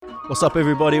What's up,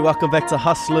 everybody? Welcome back to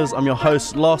Hustlers. I'm your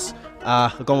host, Loss. I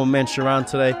got my man Sharan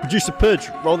today. Producer Pidge,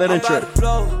 roll that intro.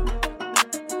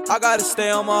 I gotta stay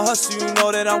on my hustle, you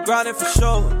know that I'm grinding for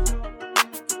sure.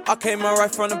 I came up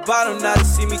right from the bottom, now they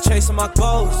see me chasing my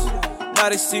goals. Now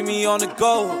they see me on the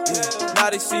go, yeah. Now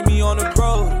they see me on the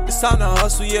road. It's time to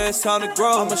hustle, yeah, it's time to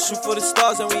grow. I'ma shoot for the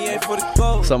stars and we aim for the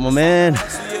gold. What's up, my man?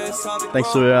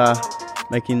 Thanks for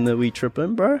making the wee trip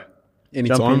in, bro.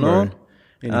 Anytime, bro.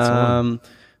 Anytime.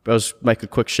 But I'll just make a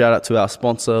quick shout out to our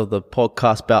sponsor, the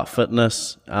podcast Bout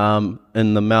Fitness,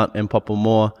 in the Mount in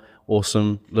Papamore.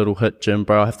 Awesome little hit gym,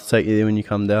 bro. I have to take you there when you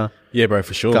come down. Yeah, bro,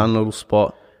 for sure. Gun little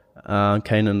spot.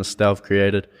 Kane and Estelle have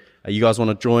created. You guys want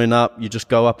to join up? You just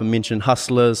go up and mention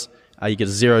Hustlers. You get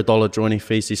a $0 joining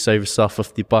fee, so you save yourself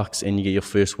 $50 and you get your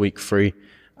first week free.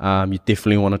 You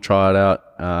definitely want to try it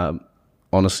out.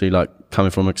 Honestly, like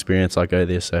coming from experience, I go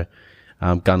there, so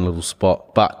gun little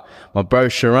spot. But my bro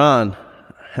Sharan,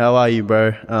 how are you,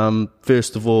 bro?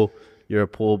 First of all, you're a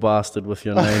poor bastard with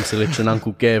your name selection.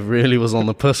 Uncle Gav really was on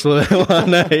the piss with that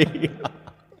one, eh?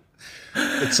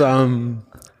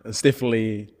 It's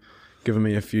definitely given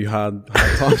me a few hard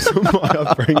times in my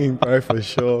upbringing, bro, for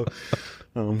sure.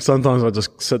 Sometimes I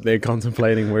just sit there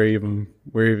contemplating where he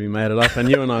made it up. And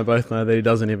you and I both know that he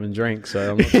doesn't even drink,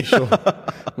 so I'm not too sure.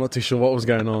 I'm not too sure what was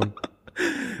going on.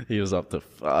 He was up to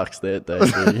fucks that day.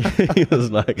 He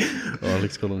was like, "Oh,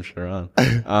 let's call him Sharan."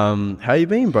 How you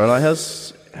been, bro? Like,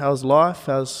 how's life?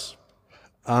 How's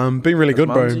been really good,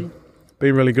 Mumsy? bro.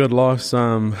 Been really good. Life's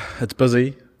it's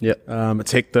busy. Yeah.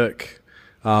 It's hectic,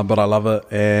 but I love it.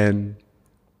 And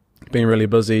been really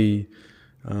busy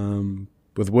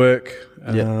with work,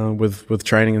 with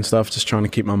training and stuff. Just trying to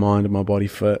keep my mind and my body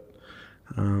fit.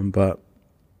 But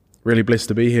really blessed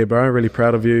to be here, bro. Really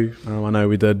proud of you. I know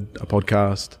we did a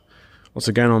podcast. What's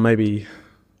it going on? Maybe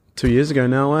 2 years ago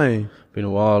now, eh? Been a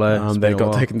while, eh? They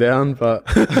got taken down, but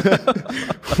we've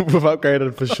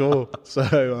upgraded for sure.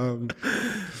 So,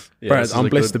 bro, I'm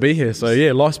blessed to be here. So,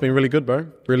 yeah, life's been really good, bro.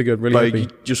 Really good, really happy. You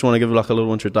just want to give like a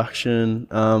little introduction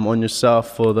on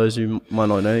yourself for those who might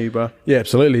not know you, bro? Yeah,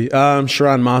 absolutely.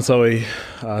 Sharan Mātawi,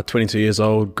 22 years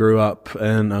old, grew up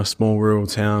in a small rural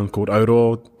town called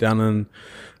Oro down in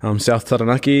South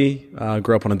Taranaki.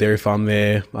 Grew up on a dairy farm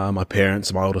there. My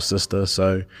parents, my older sister,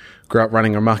 so grew up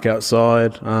running a muck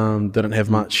outside. Didn't have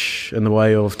much in the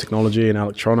way of technology and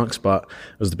electronics, but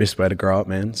it was the best way to grow up,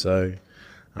 man. So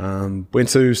went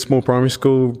to small primary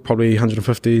school, probably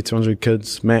 150, 200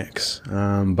 kids max.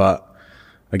 But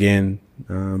again,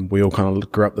 we all kind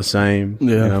of grew up the same. Yeah.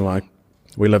 You know, like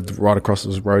we lived right across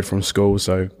this road from school,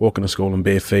 so walking to school in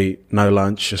bare feet, no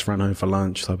lunch, just run home for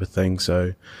lunch type of thing.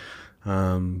 So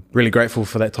really grateful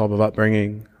for that type of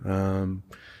upbringing.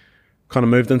 Kind of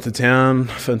moved into town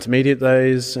for intermediate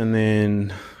days and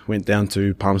then went down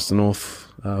to Palmerston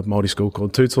North, Māori school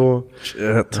called Tutor.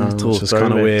 Yeah, Tutor. Which is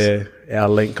kind of where our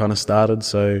link kind of started.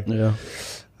 So year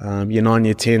 9,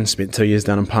 year 10, spent 2 years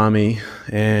down in Palmy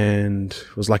and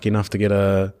was lucky enough to get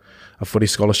a footy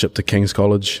scholarship to King's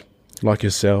College, like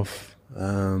yourself,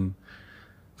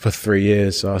 for 3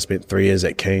 years. So I spent 3 years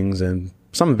at King's and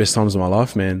some of the best times of my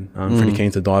life, man. I'm pretty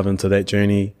keen to dive into that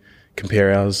journey,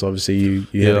 compare ours. Obviously,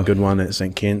 you had a good one at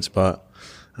St. Kitts, but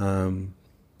I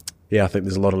think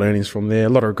there's a lot of learnings from there. A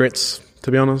lot of regrets,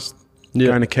 to be honest,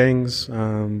 going to King's.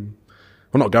 Well,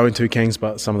 not going to King's,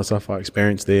 but some of the stuff I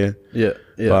experienced there. Yeah.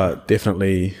 But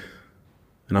definitely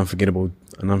an unforgettable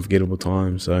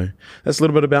time. So that's a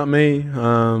little bit about me.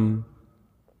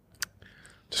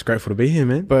 Just grateful to be here,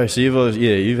 man. Bro, so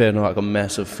you've had like a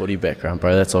massive footy background,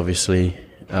 bro. That's obviously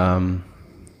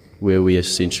where we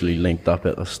essentially linked up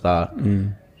at the start.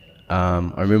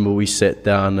 I remember we sat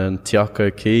down in Te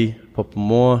Ako Ki,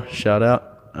 Papamore, shout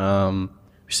out.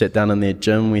 We sat down in their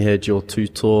gym. We had your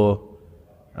tutor.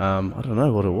 I don't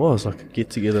know what it was, like a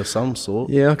get together of some sort.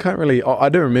 Yeah, I can't really. I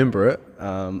do remember it.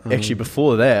 Actually,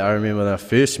 before that, I remember when I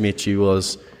first met you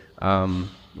was.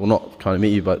 Well, not kind of met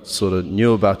you, but sort of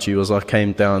knew about you, was I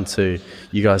came down to,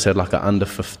 you guys had like an under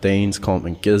 15s comp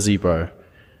in Gizzy, bro.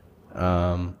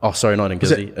 Sorry, not in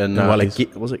Gizzy. In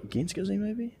Wellies. Was it against Gizzy,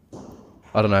 maybe?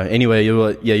 I don't know. Anyway, you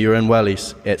were in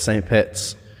Wellies at St.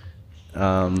 Pat's.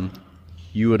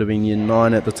 You would have been year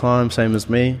 9 at the time, same as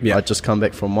me. Yeah. I'd just come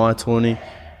back from my tourney.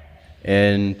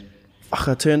 And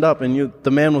I turned up and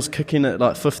the man was kicking at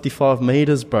like 55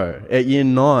 metres, bro, at year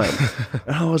 9.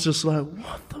 And I was just like,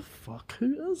 what the fuck?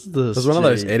 Who is this? It was one of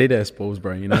those Adidas balls,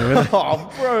 bro. You know,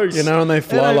 oh, bro. You know when they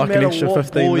fly like an extra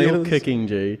 15 meters. You're kicking,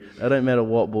 G. It don't matter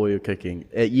what ball you're kicking.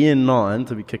 At year 9,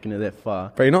 to be kicking it that far.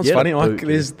 Bro, you know what's funny?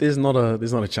 There's not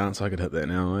a chance I could hit that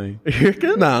now, eh? You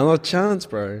reckon? Nah, not a chance,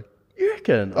 bro. You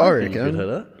reckon? I reckon you could hit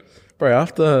it. Bro,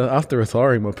 after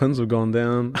retiring, my pins have gone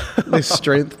down. Less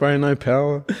strength, bro, no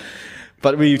power.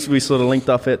 But we sort of linked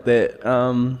up at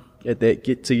that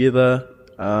get together.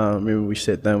 Remember we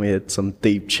sat down, we had some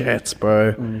deep chats,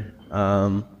 bro.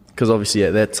 Because obviously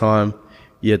at that time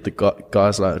you had the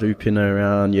guys like Rupina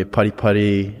around, you had Pari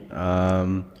Pari.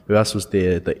 Who else was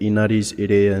there? The Inaris,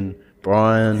 Ede and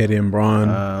Brian.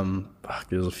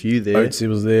 There was a few there. Oatsy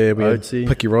was there. We had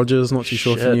Picky Rogers, not too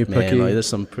sure if you knew Picky. Like, there's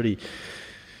some pretty...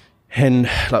 And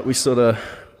like we sort of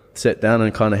sat down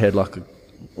and kind of had like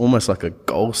almost like a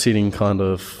goal-setting kind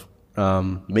of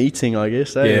meeting, I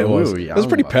guess. Eh? Yeah, it was. It was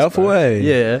pretty powerful, eh?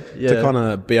 Yeah. To kind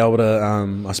of be able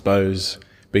to, I suppose,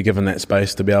 be given that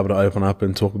space to be able to open up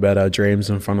and talk about our dreams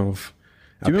in front of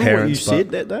our parents. Do you remember what you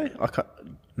said that day?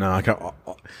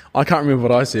 I can't remember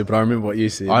what I said, but I remember what you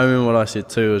said. I remember what I said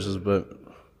too. It was just a bit...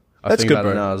 That's good,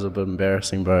 bro. It now, it was a bit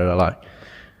embarrassing, bro.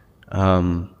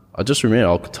 I just remember,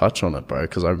 I'll touch on it, bro,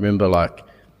 because I remember like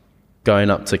going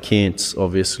up to Kent's.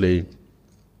 Obviously,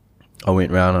 I went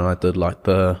round and I did like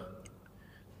the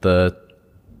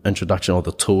introduction or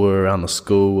the tour around the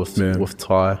school with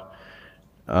Ty.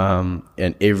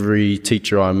 And every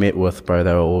teacher I met with, bro,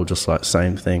 they were all just like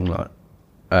same thing. Like,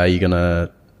 are you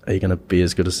gonna be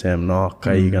as good as Sam Knock?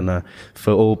 Are you gonna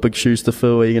fill all big shoes to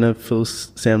fill? Are you gonna fill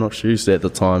Sam Knock's shoes? At the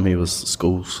time, he was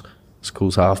school's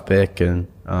halfback and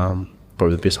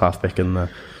probably the best halfback in the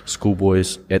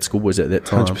schoolboys at that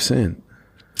time. 100%.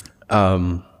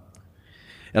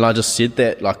 And I just said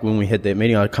that like when we had that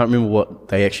meeting. I can't remember what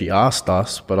they actually asked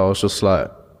us, but I was just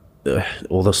like,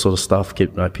 all this sort of stuff.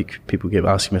 People kept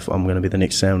asking me if I'm going to be the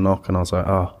next Sam Knock, and I was like,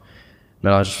 oh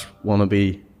man, I just want to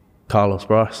be Carlos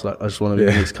Bryce. Like, I just want to be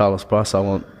the next Carlos Bryce. I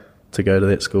want to go to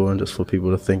that school and just for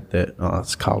people to think that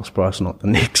it's Carlos Bryce, not the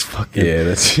next fucking... Yeah,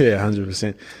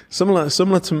 100%.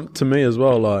 Similar to me as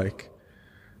well. Like,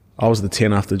 I was the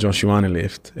 10 after Josh Ioane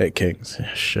left at Kings.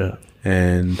 Yeah, shit.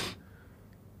 And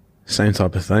same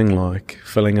type of thing, like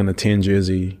filling in a 10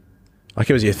 jersey. Like,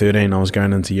 it was year 13, I was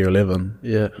going into year 11.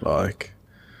 Yeah. Like,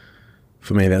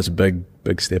 for me, that's a big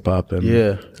step up. And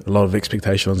yeah, a lot of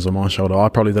expectations on my shoulder. I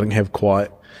probably didn't have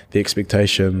quite the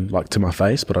expectation like to my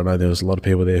face, but I know there was a lot of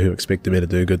people there who expected me to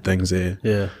do good things there.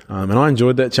 Yeah. And I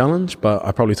enjoyed that challenge, but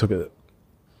I probably took it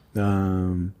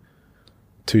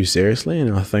too seriously,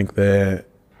 and I think that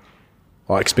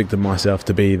I expected myself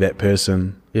to be that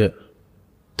person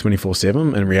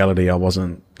 24/7. In reality, I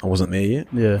wasn't there yet.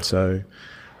 Yeah. So,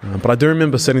 but I do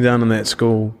remember sitting down in that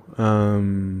school.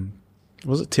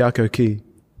 Was it Te Ako Ki?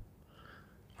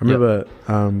 I remember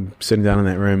sitting down in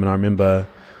that room, and I remember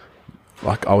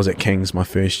like I was at Kings my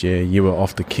first year. You were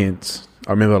off to Kent.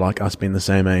 I remember like us being the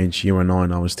same age. You were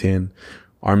 9, I was 10.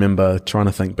 I remember trying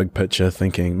to think big picture,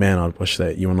 thinking, man, I wish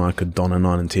that you and I could don a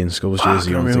 9 and 10 schools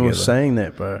jersey on together. I remember saying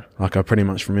that, bro. Like, I pretty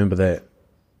much remember that.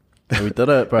 And we did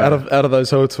it, bro. out of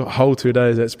those whole 2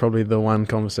 days, that's probably the one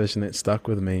conversation that stuck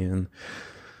with me. And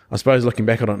I suppose looking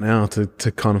back on it now, to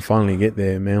kind of finally get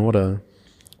there, man, what a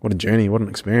journey, what an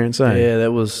experience, eh? Yeah,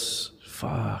 that was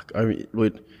fuck. I mean,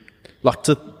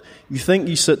 you think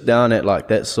you sit down at like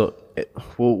that sort.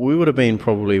 Well, we would have been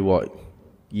probably what,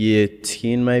 year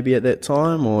 10 maybe at that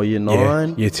time, or year 9.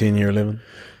 Yeah, year 10, year 11.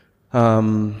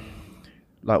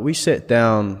 Like we sat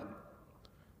down,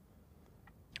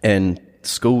 and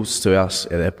schools to us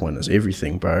at that point is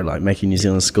everything, bro. Like making New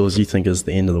Zealand schools, you think is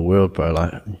the end of the world, bro.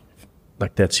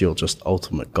 Like that's your just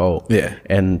ultimate goal. Yeah.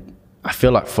 And I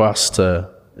feel like for us to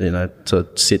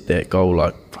set that goal,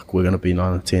 like fuck, we're gonna be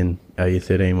 9 or 10, our year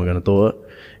 13, we're gonna do it,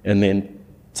 and then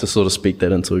to sort of speak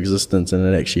that into existence, and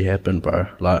it actually happened, bro.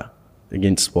 Like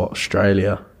against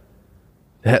Australia.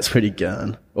 That's pretty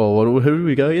gun. Who did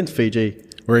we go against? Fiji.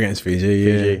 We're against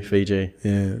Fiji. Fiji.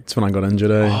 Yeah, it's when I got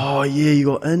injured. Eh? Oh yeah, you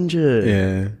got injured.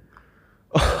 Yeah.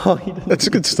 Oh, you didn't. That's a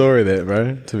good story, that,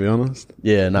 bro. To be honest.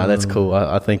 Yeah, no, that's cool.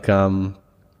 I think.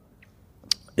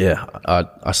 Yeah,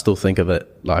 I still think of it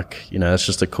like, it's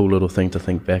just a cool little thing to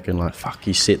think back and like, fuck,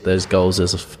 you set those goals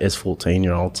as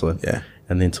 14-year-olds,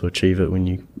 and then to achieve it when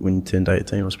you turned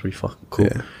 18 was pretty fucking cool.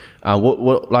 Yeah.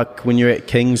 What like when you're at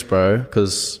Kings, bro?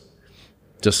 Because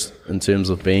just in terms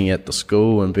of being at the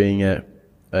school and being at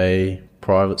a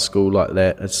private school like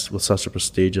that, it's with such a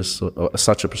prestigious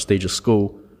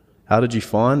school. How did you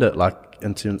find it, like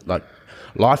in terms like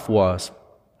life wise?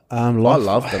 I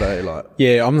loved it, eh? Like,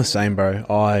 yeah, I'm the same, bro.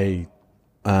 I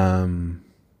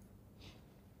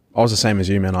was the same as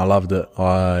you, man. I loved it.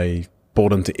 I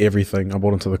bought into everything. I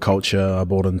bought into the culture. I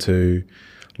bought into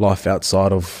life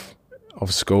outside of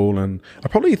school, and I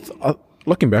probably,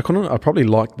 looking back on it, I probably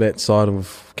liked that side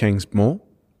of Kings more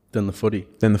than the footy.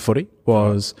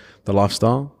 Was the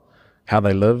lifestyle, how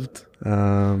they lived,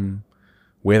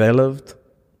 where they lived.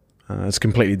 it's a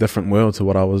completely different world to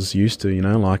what I was used to, you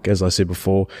know, like as I said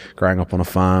before, growing up on a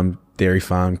farm, dairy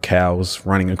farm, cows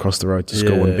running across the road to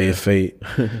school in bare feet.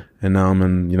 And now I'm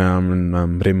in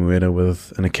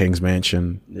Remuera in a king's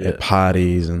mansion at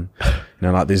parties, and you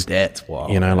know, like there's That's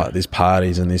wild. you know, like there's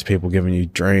parties and there's people giving you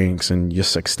drinks and you're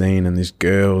 16 and there's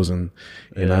girls and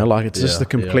you know, like it's just a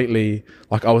completely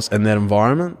like I was in that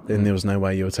environment and there was no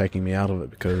way you were taking me out of it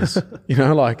because you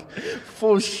know, like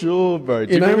For sure, bro. Do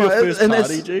You you know, remember your like, first and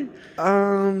party,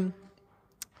 that's- G?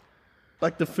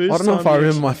 Like the first I don't know if I time you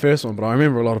remember my first one, but I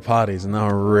remember a lot of parties and they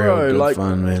were real Bro, good like-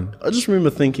 fun, man. I just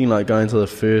remember thinking like going to the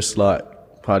first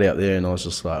like party out there and I was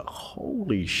just like,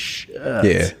 holy shit.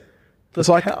 Yeah. The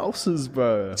like- houses,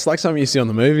 bro. It's like something you see on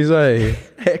the movies, eh?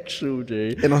 Actual,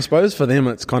 G. And I suppose for them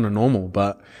it's kind of normal,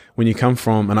 but when you come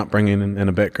from an upbringing and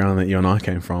a background that you and I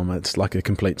came from, it's like a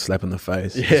complete slap in the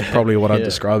face. It's probably what I'd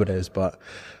describe it as. But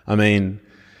I mean,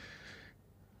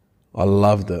 I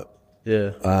loved it.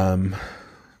 Yeah.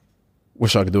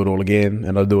 Wish I could do it all again,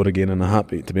 and I'd do it again in a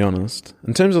heartbeat, to be honest.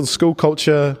 In terms of the school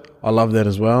culture, I love that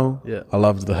as well. Yeah. I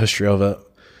loved the history of it.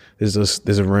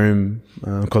 There's a room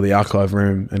called the Archive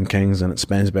Room in Kings, and it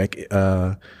spans back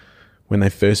when they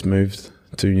first moved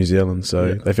to New Zealand.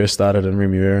 So they first started in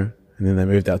Remuera, and then they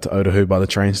moved out to Otahu by the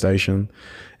train station,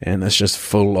 and it's just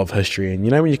full of history. And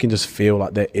you know when you can just feel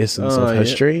like that essence of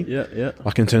history? Yeah.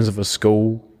 Like in terms of a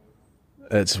school,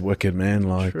 it's wicked, man.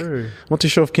 Like, True. I'm not too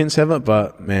sure if Kent's have it,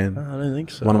 but man, I don't think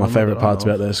so. one of my I'm favourite not parts off.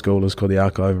 about that school is called the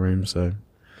Archive Room. So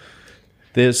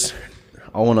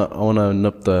I wanna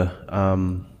nip the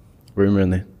rumor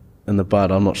in the bud.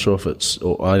 I'm not sure if it's,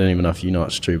 or I don't even know if you know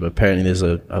it's true, but apparently there's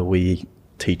a wee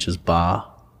teacher's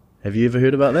bar. Have you ever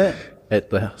heard about that at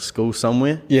the school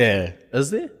somewhere? yeah,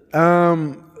 Is there?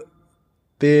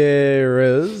 there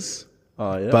is,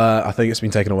 Oh yeah. but I think it's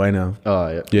been taken away now. Oh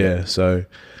yeah. Yeah, so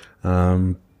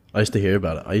I used to hear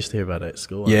about it. I used to hear about it at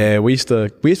school. yeah, we used to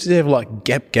have like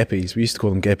gappies. We used to call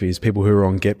them gappies, people who were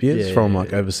on gap years Yeah, from yeah,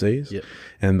 like overseas, Yeah.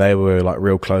 and they were like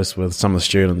real close with some of the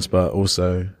students, but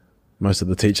also most of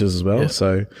the teachers as well. Yeah.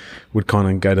 So we'd kind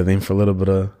of go to them for a little bit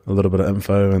of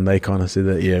info, and they kind of said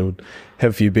that we'd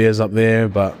have a few beers up there,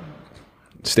 but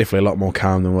it's definitely a lot more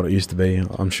calm than what it used to be,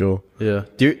 I'm sure. Yeah.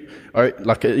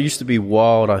 Like it used to be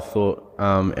wild, I thought,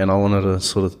 and I wanted to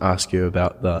sort of ask you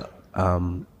about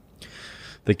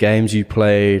the games you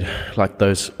played, like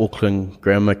those Auckland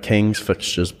Grammar Kings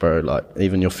fixtures, bro. Like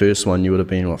even your first one, you would have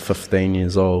been 15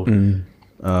 years old, and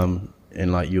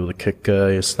like you were the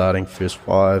kicker, you're starting first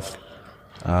five.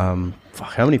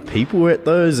 Fuck, how many people were at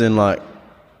those, and like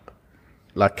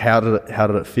how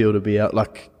did it feel to be out,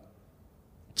 like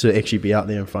to actually be out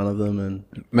there in front of them? And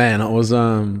Man, it was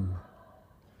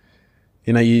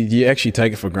you actually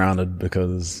take it for granted,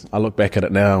 because I look back at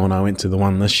it now when I went to the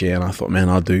one this year and I thought, man,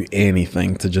 I'd do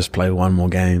anything to just play one more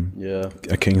game,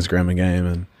 a Kings Grammar game.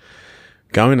 And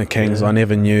going to Kings, I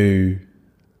never knew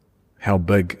how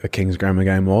big a Kings Grammar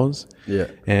game was. Yeah.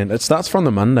 And it starts from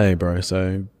the Monday, bro.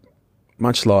 So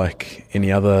much like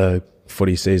any other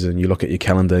footy season, you look at your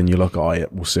calendar and you look,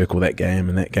 we'll circle that game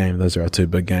and that game. Those are our two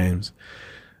big games.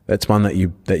 That's one that you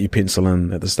pencil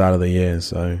in at the start of the year.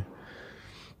 So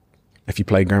if you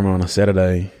play grammar on a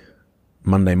Saturday,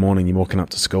 Monday morning you're walking up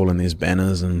to school and there's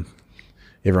banners and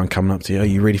everyone coming up to you, are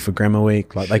you ready for grammar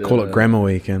week? Like they call it grammar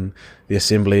week, and the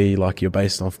assembly, like you're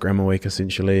based off grammar week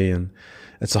essentially, and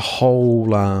it's a whole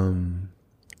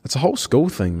school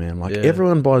thing, man. Like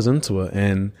everyone buys into it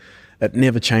and it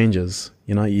never changes.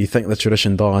 You know, you think the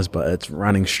tradition dies, but it's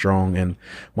running strong. And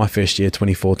my first year,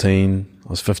 2014, I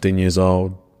was 15 years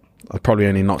old. I probably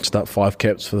only notched up 5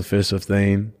 caps for the first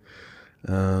 15.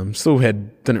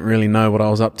 Didn't really know what I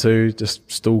was up to,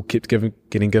 just still kept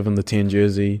getting given the 10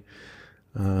 jersey.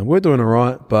 We're doing all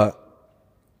right, but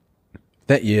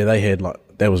that year they had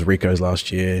that was Rico's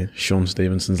last year, Sean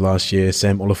Stevenson's last year,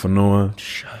 Sam Olafanua.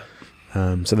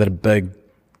 So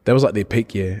that was like their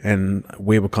peak year, and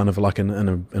we were kind of like in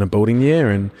a building year,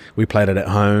 and we played it at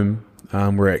home.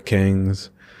 We're at Kings,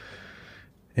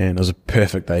 and it was a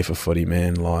perfect day for footy,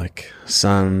 man. Like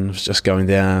sun was just going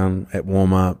down at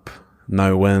warm up,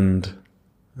 no wind.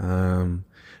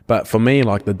 But for me,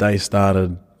 like the day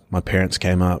started, my parents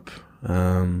came up, we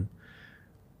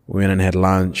went and had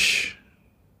lunch,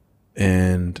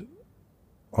 and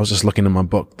I was just looking in my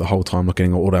book the whole time,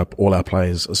 looking at all our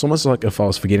players. It's almost like if I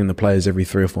was forgetting the players every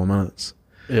 3 or 4 minutes.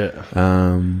 yeah,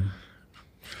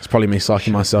 It's probably me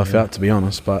psyching myself out, to be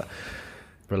honest, but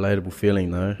relatable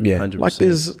feeling though. yeah,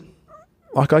 100%.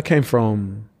 I came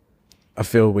from a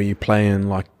field where you play in,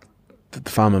 like the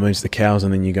farmer moves the cows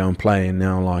and then you go and play, and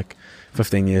now like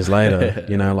 15 years later,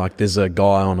 there's a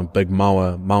guy on a big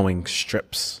mower mowing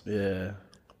strips. Yeah.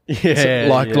 Yeah,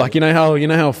 like you know how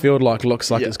a field like looks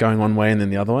like it's going one way and then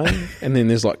the other way, and then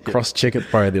there's like cross check it,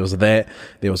 bro. There was that.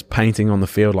 There was painting on the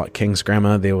field like King's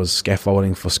Grammar. There was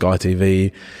scaffolding for Sky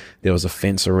TV. There was a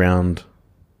fence around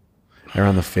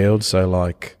the field. So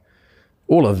like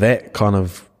all of that kind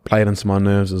of played into my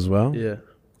nerves as well. Yeah.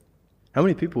 How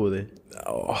many people were there?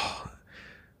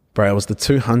 Bro, it was the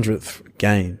 200th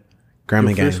game.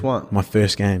 Grammar game. First one? My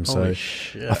first game. So Holy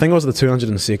shit. I think it was the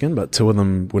 202nd, but 2 of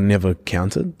them were never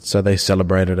counted. So they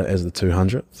celebrated it as the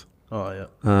 200th. Oh,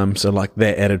 yeah. So like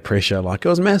that added pressure, like it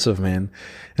was massive, man.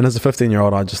 And as a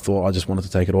 15-year-old, I just thought I just wanted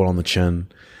to take it all on the chin.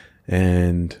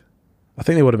 And I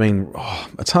think there would have been,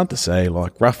 it's hard to say,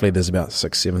 like roughly there's about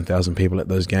 7,000 people at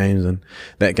those games, and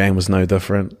that game was no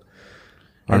different.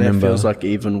 I remember. It feels like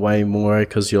even way more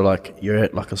because you're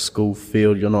at like a school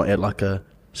field. You're not at like a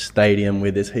stadium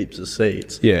where there's heaps of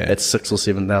seats. Yeah. It's 6,000 or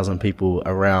 7,000 people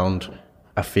around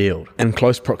a field. In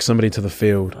close proximity to the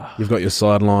field. You've got your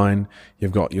sideline,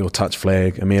 you've got your touch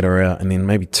flag, a metre out, and then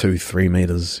maybe 2-3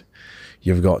 metres.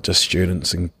 You've got just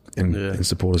students and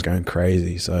supporters going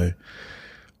crazy. So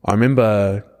I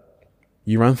remember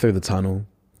you run through the tunnel,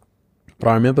 but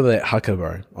I remember that haka,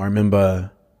 bro. I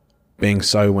remember being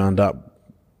so wound up.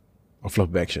 I'll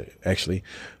flip back actually.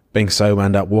 Being so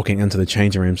wound up walking into the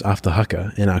changing rooms after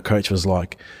haka, and our coach was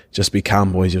like, just be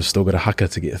calm, boys, you've still got a haka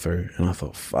to get through. And I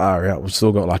thought, far out, we've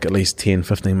still got like at least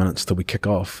 10-15 minutes till we kick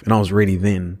off. And I was ready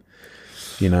then,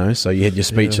 so you had your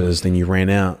speeches, then you ran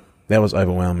out. That was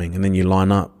overwhelming. And then you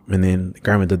line up, and then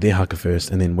Grammar did their haka first,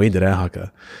 and then we did our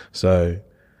haka. So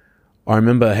I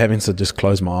remember having to just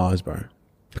close my eyes, bro,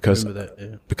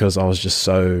 because I was just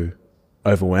so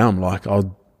overwhelmed. Like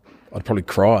I'd probably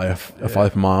cry if I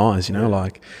opened my eyes,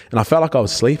 like, and I felt like I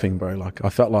was sleeping, bro. Like I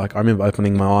remember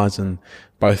opening my eyes and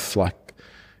both like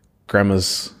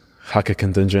Grammar's haka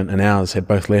contingent and ours had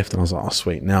both left, and I was like, oh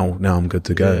sweet, now I'm good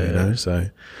to go, So,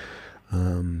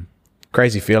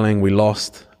 crazy feeling. We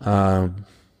lost.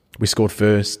 We scored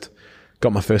first,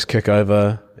 got my first kick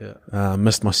over,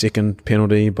 missed my second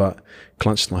penalty, but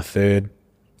clutched my third,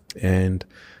 and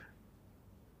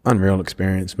unreal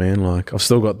experience, man. Like I've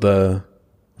still got the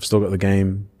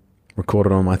game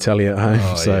recorded on my telly at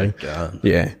home.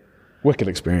 Wicked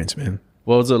experience, man.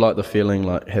 What was it like, the feeling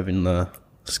like having the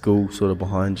school sort of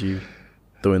behind you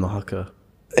doing the haka?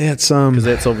 It's because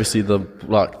that's obviously the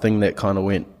like thing that kind of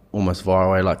went almost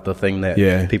viral, like the thing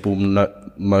that people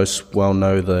most well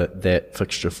know that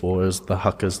fixture for is the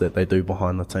hakas that they do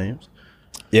behind the teams.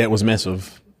 Yeah, it was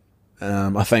massive.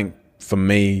 I think for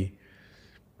me,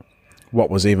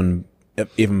 what was even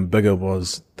bigger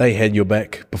was they had your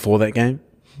back before that game.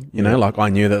 Like I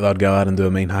knew that they'd go out and do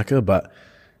a mean haka, but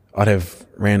I'd have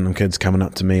random kids coming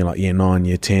up to me like year 9,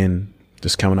 year 10,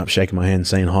 just coming up, shaking my hand,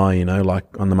 saying hi, like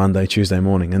on the Monday, Tuesday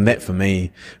morning. And that for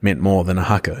me meant more than a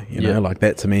haka, like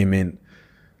that to me meant,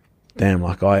 damn,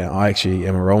 like I actually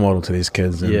am a role model to these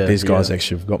kids, and these guys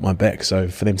actually have got my back. So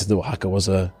for them to do a haka was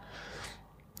a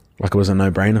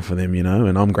no-brainer for them,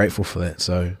 and I'm grateful for that.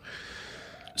 So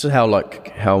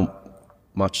how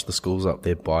much the schools up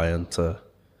there buy into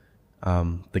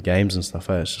the games and stuff.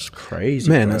 It's just crazy,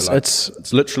 man. Bro.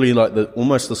 It's literally like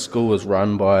almost the school is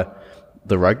run by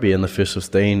the rugby and the first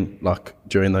 15, like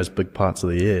during those big parts of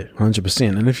the year.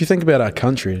 100%. And if you think about our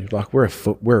country, like we're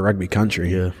a rugby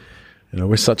country. Yeah.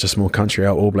 We're such a small country.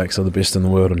 Our All Blacks are the best in the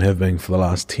world and have been for the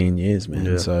last 10 years, man.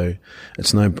 Yeah. So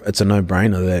it's a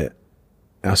no-brainer that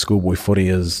our schoolboy footy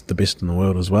is the best in the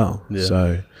world as well. Yeah.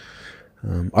 So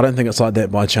I don't think it's like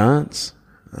that by chance.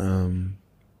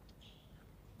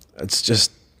 It's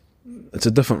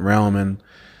a different realm, and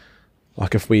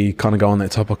like if we kind of go on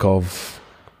that topic of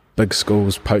big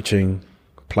schools poaching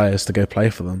players to go play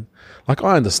for them, like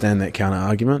I understand that counter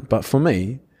argument, but for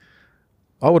me,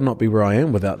 I would not be where I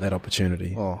am without that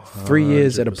opportunity. 3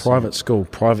 years at a private school,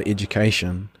 private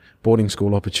education, boarding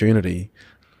school opportunity.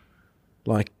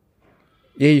 Like,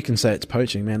 yeah, you can say it's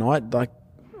poaching, man. I had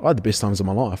the best times of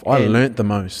my life. I learnt the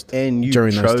most, and you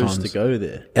during those chose times to go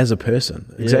there as a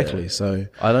person. Exactly. So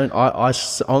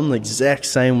I'm the exact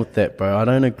same with that, bro. I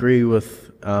don't agree with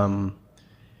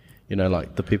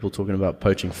like the people talking about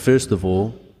poaching. First of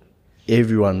all,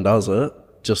 everyone does it,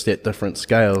 just at different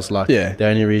scales. Like the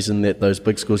only reason that those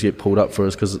big schools get pulled up for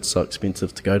is because it's so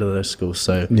expensive to go to those schools.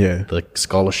 So the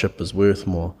scholarship is worth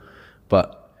more.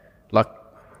 But like,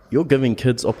 you're giving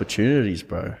kids opportunities,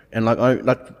 bro. And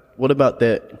what about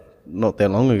that? Not that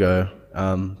long ago,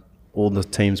 all the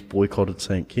teams boycotted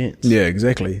St. Kitts. Yeah,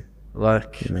 exactly.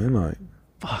 Like,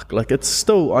 fuck. Like, it's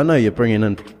still. I know you're bringing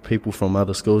in people from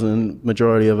other schools, and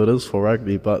majority of it is for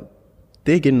rugby, but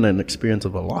they're getting an experience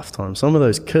of a lifetime. Some of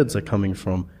those kids are coming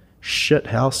from shit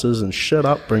houses and shit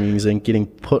upbringings and getting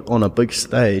put on a big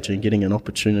stage and getting an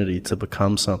opportunity to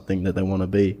become something that they want to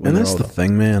be. And that's the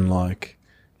thing, man. Like,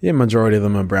 yeah, majority of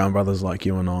them are brown brothers like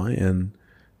you and I, and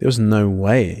there was no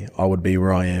way I would be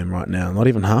where I am right now. Not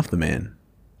even half the man.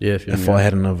 Yeah, if I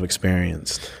hadn't have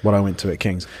experienced what I went to at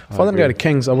Kings. If I didn't go to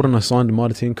Kings, I wouldn't have signed a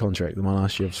Mitre 10 contract in my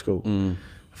last year of school.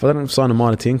 If I didn't have signed a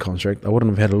Mitre 10 contract, I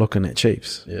wouldn't have had a look in at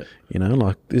Chiefs. Yeah. You know,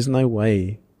 like, there's no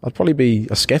way. I'd probably be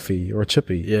a Scaffy or a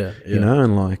Chippy. Yeah. You know,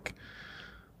 and like,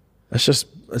 it's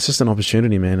just an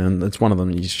opportunity, man, and it's one of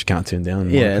them you just can't turn down.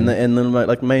 Yeah, and the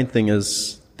like main thing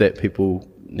is that people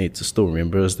need to still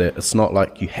remember is that it's not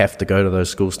like you have to go to those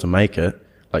schools to make it.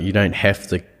 Like, you don't have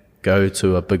to go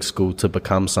to a big school to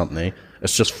become something.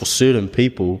 It's just for certain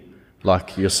people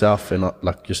like yourself and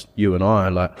like just you and I,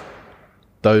 like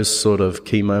those sort of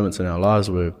key moments in our lives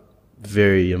were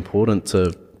very important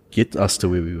to get us to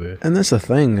where we were. And that's the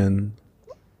thing, and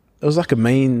it was like a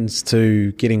means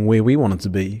to getting where we wanted to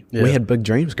be. Yeah. We had big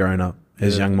dreams growing up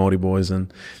as young Māori boys,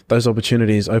 and those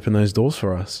opportunities opened those doors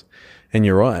for us. And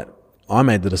you're right, I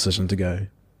made the decision to go.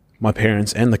 My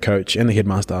parents and the coach and the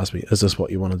headmaster asked me, is this what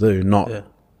you want to do?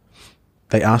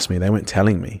 They asked me, they weren't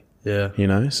telling me. Yeah. You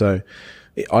know, so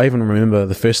I even remember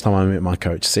the first time I met my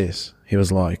coach, Sess. He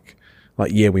was like,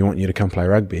 yeah, we want you to come play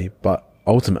rugby, but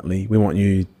ultimately we want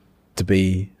you to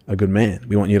be a good man.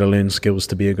 We want you to learn skills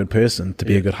to be a good person, to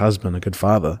be a good husband, a good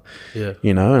father. Yeah.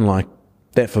 You know, and like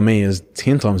that for me is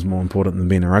 10 times more important than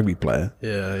being a rugby player.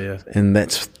 Yeah, yeah. And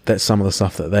that's some of the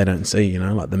stuff that they don't see, you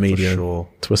know, like the media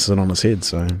twists it on its head.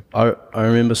 So I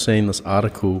remember seeing this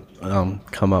article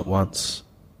come up once.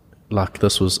 Like,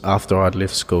 this was after I'd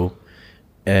left school,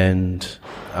 and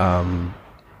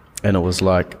it was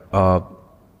like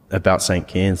about St.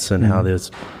 Kitts and how they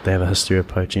have a history of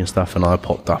poaching and stuff, and I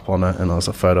popped up on it, and there was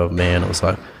a photo of me, and it was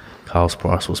like Carlos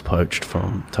Price was poached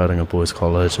from Tauranga Boys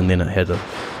College, and then it had a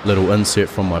little insert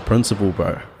from my principal,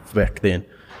 bro, back then,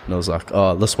 and I was like,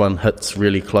 oh, this one hits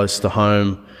really close to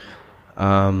home.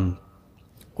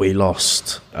 We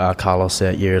lost Carlos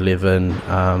at year 11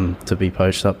 to be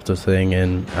poached up to thing,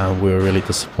 and we were really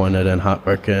disappointed and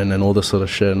heartbroken and all this sort of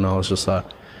shit. And I was just like,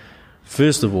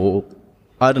 first of all,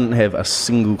 I didn't have a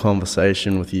single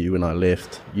conversation with you when I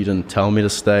left. You didn't tell me to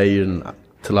stay. You didn't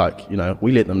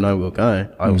we let them know we were going.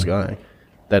 I was going.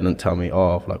 They didn't tell me,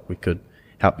 oh, like, we could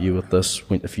help you with this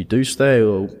if you do stay,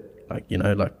 or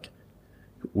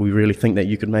we really think that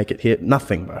you could make it here.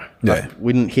 Nothing, bro. Like,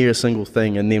 we didn't hear a single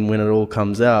thing, and then when it all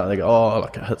comes out, they go, oh,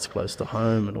 like, it hits close to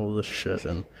home and all this shit.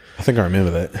 And I think I remember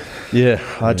that. Yeah,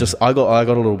 I got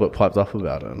a little bit piped up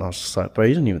about it, and I was just like, bro,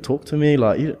 you didn't even talk to me.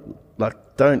 Like,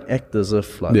 don't act as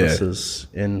if this is,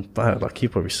 and but like, you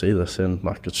probably see this, and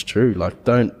like, it's true. Like,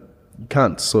 you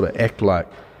can't sort of act like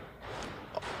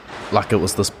it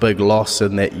was this big loss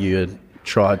and that you had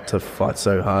tried to fight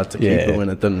so hard to keep it when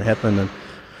it didn't happen. And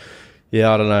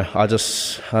yeah, I don't know. I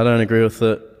don't agree with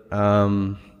it.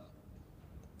 The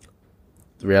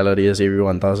reality is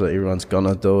everyone does it. Everyone's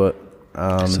gonna do it.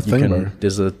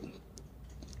 There's a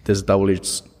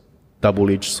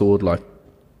double-edged sword. Like,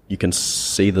 you can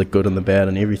see the good and the bad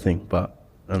and everything. But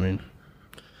I mean,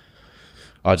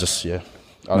 I don't see it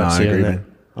in that.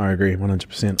 I agree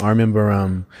 100%. I remember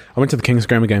I went to the Kings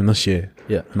Grammar game this year.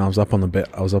 Yeah, and I was up on the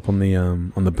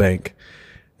bank,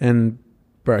 and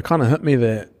bro, it kind of hit me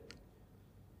that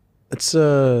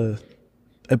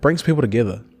it brings people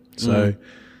together. So,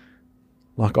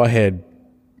 like, I had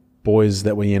boys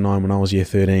that were year 9 when I was year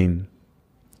 13.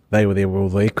 They were there with all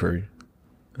their crew.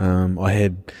 I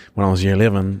had, when I was year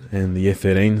 11, and the year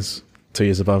 13s, 2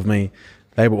 years above me,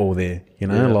 they were all there, you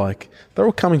know, like, they're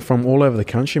all coming from all over the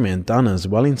country, man, Dunners,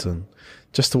 Wellington,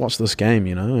 just to watch this game,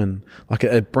 you know, and like,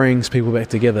 it brings people back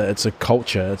together. It's a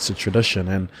culture, it's a tradition,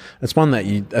 and it's one that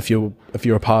if you're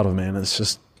a part of, man,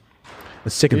 it's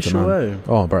second to none.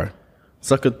 Oh, bro,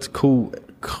 it's like a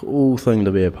cool thing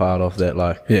to be a part of. That,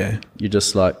 like, you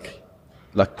just like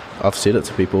I've said it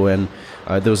to people, and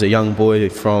there was a young boy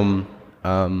from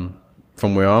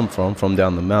where I'm from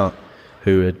down the Mount,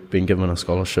 who had been given a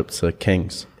scholarship to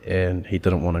Kings, and he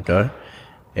didn't want to go,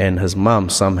 and his mum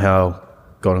somehow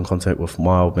got in contact with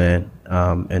my old man,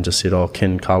 and just said, oh,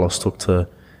 can Carlos talk to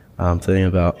him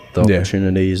about the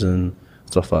opportunities and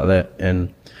stuff like that.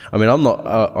 And I mean,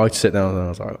 I sat down and I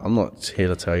was like, I'm not here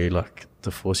to tell you, like, to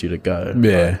force you to go.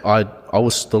 Yeah. I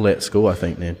was still at school, I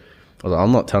think, then. I was like,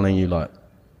 I'm not telling you, like,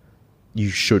 you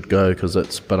should go,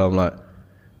 but I'm like,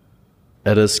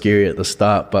 it is scary at the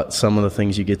start, but some of the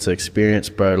things you get to experience,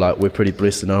 bro, like, we're pretty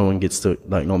blessed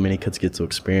that not many kids get to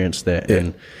experience that.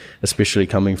 And especially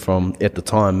coming from, at the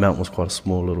time, Mount was quite a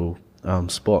small little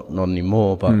spot, not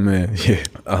anymore, but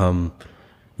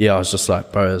I was just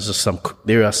like, bro,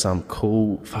 there are some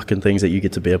cool fucking things that you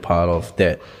get to be a part of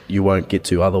that you won't get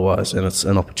to otherwise, and it's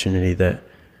an opportunity that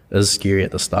is scary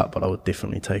at the start, but I would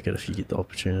definitely take it if you get the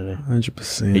opportunity.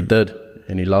 100%. He did,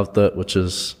 and he loved it, which I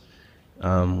was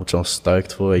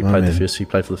stoked for. He played for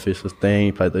the first 15.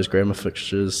 He played those grammar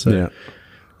fixtures. So,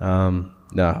 I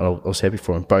was happy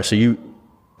for him, bro. So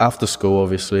after school,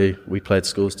 obviously, we played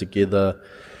schools together.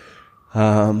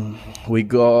 We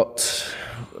got,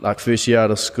 like, first year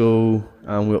out of school, we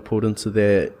got pulled into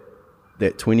that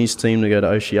 20s team to go to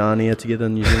Oceania together,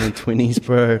 New Zealand 20s,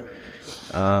 bro.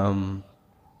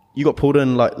 You got pulled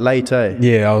in, like, late, eh?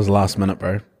 Yeah, I was last minute,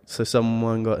 bro. So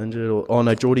someone got injured,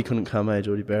 no, Geordie couldn't come,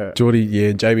 Geordie Barrett.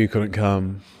 JB couldn't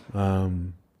come.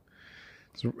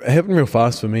 It happened real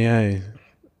fast for me, eh?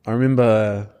 I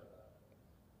remember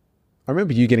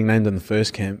you getting named in the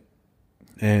first camp,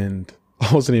 and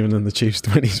I wasn't even in the Chiefs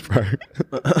 20s, bro.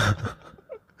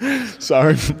 So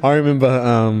I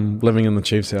remember living in the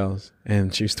Chiefs house,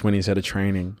 and Chiefs 20s had a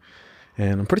training,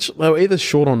 and I'm pretty sure they were either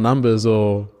short on numbers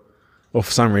or for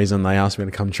some reason they asked me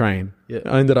to come train. Yeah.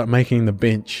 I ended up making the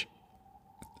bench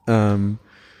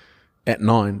at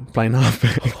 9, playing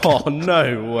halfback. Oh,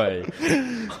 no way.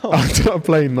 I ended up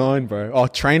playing 9, bro.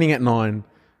 Training at 9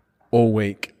 all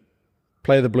week.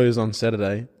 Play the Blues on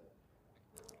Saturday.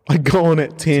 I go on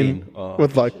at 10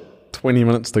 with like 20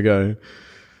 minutes to go.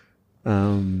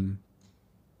 Hadn't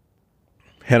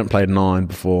played 9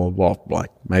 before, well,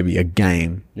 like maybe a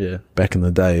game back in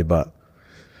the day, but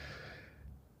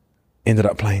ended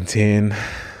up playing 10.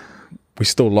 We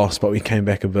still lost, but we came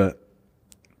back a bit.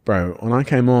 Bro, when I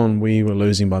came on, we were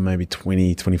losing by maybe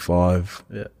 20, 25.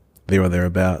 Yeah. There or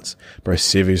thereabouts. Bro,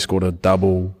 Sevu scored a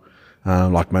double.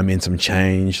 Like, momentum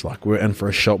changed. Like, we're in for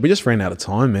a shot. We just ran out of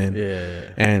time, man.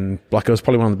 Yeah. And, like, it was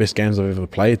probably one of the best games I've ever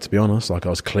played, to be honest. Like, I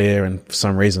was clear, and for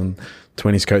some reason,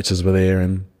 20s coaches were there,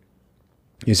 and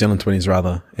New Zealand 20s,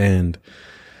 rather. And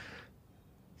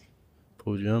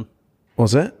pulled you in. What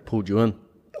was that? Pulled you in.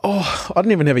 Oh, I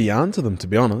didn't even have a yarn to them, to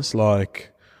be honest.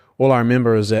 Like, all I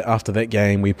remember is that after that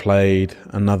game, we played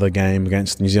another game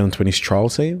against the New Zealand 20s trial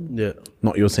team. Yeah.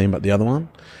 Not your team, but the other one.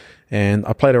 And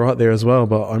I played it right there as well,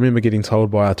 but I remember getting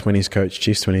told by our 20s coach,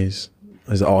 Chiefs 20s,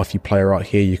 is if you play right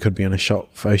here, you could be in a shot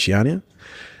for Oceania.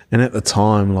 And at the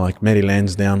time, like, Matty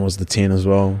Lansdowne was the 10 as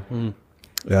well. Who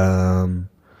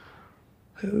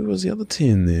was the other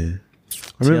 10 there?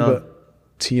 I remember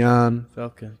Tian.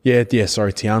 Falcon. Yeah,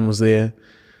 sorry, Tian was there.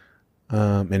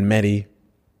 And Matty.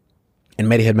 And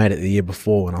Matty had made it the year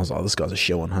before, and I was like, this guy's a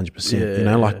shill 100%. Yeah, you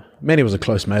know, like, Matty was a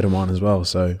close mate of mine as well,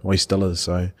 he still is,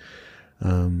 so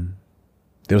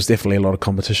there was definitely a lot of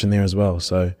competition there as well.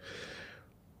 So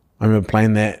I remember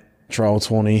playing that trial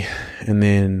 20 and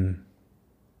then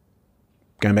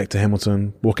going back to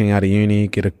Hamilton, walking out of uni,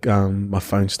 my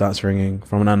phone starts ringing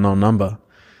from an unknown number.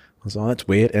 I was like, that's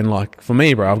weird. And, like, for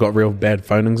me, bro, I've got real bad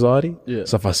phone anxiety. Yeah.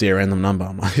 So if I see a random number,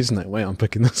 I'm like, there's no way I'm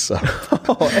picking this up.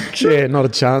 Yeah, not a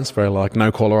chance, bro. Like,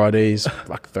 no caller IDs.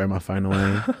 Like, throw my phone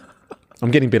away.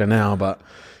 I'm getting better now, but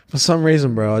for some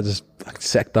reason, bro, I just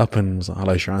sacked up and was like,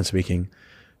 hello, Sharon speaking.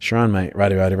 Sharon, mate,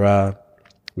 rah,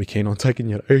 we keen on taking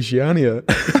you to Oceania.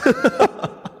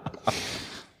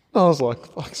 I was like,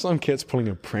 fuck, some cat's pulling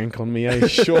a prank on me, eh?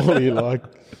 Surely, like...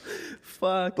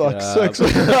 Fuck. Like 6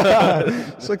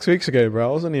 weeks ago, bro,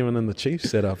 I wasn't even in the Chiefs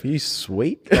setup. Are you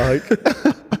sweet? Like,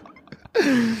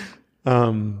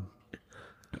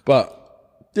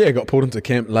 but yeah, got pulled into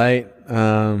camp late.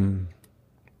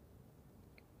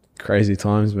 Crazy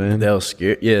times, man. That was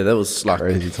scary. Yeah, that was like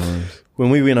crazy times. When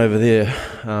we went over there,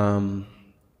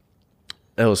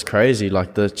 it was crazy.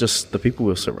 Like, the people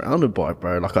we were surrounded by,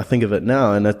 bro. Like, I think of it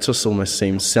now, and it just almost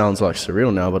sounds like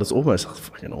surreal now, but it's almost like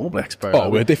fucking All Blacks, bro. Oh,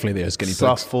 we're definitely there as guinea pigs.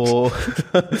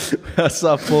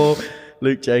 Suffolk.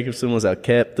 Luke Jacobson was our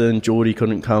captain. Geordie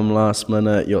couldn't come last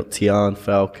minute. You got Tian,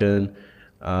 Falcon.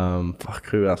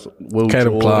 Who else? Will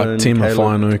Caleb Jordan, Clark, Tima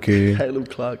Whainuku. Caleb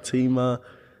Clark, Tima.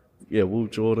 Yeah, Will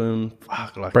Jordan.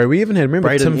 Fuck, like, bro, we even had, remember,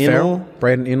 Braden Tim Farrell?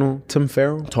 Braden Ennell, Tim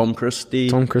Farrell. Tom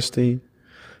Christie.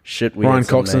 Shit, we Ryan had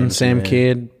some Coxon, names, Sam man.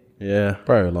 Kidd. Yeah.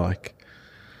 Bro, like...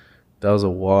 That was a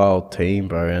wild team,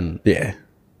 bro. And yeah,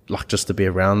 like, just to be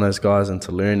around those guys and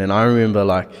to learn. And I remember,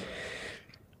 like,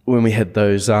 when we had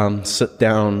those sit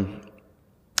down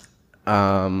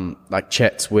like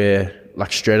chats where,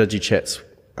 like, strategy chats,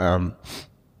 and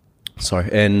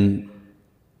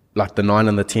like the 9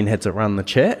 and the 10 had to run the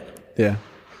chat. Yeah.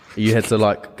 You had to,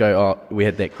 like, go, we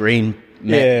had that green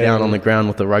mat down on the ground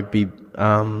with the rugby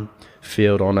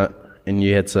field on it, and we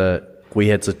had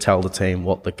to tell the team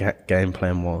what the game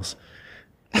plan was.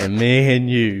 And me and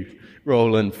you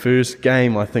rolling. First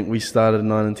game, I think we started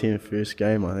 9 and 10 first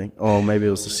game, I think. Oh, maybe it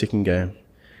was the second game.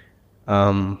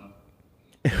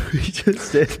 We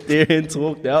just sat there and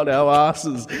talked out our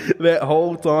asses that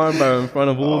whole time, bro, in front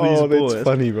of all these boys. Oh, that's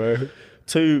funny, bro.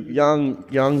 Two young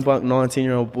buck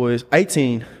 19-year-old boys,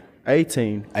 18,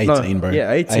 bro.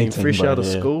 Yeah, 18 fresh bro, out of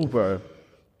yeah. school, bro.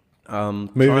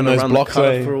 Moving those blocks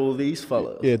for all these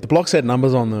fellas. Yeah, the blocks had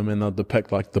numbers on them, and they'd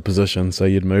depict like the position, so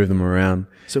you'd move them around.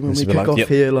 So when we kick off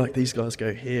here, like these guys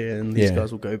go here, and these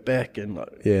guys will go back, and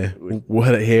like we'll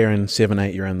hit it here, and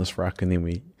 7-8 you're in this ruck, and then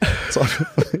we. So,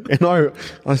 and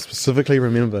I specifically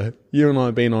remember you and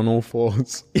I being on all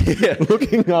fours,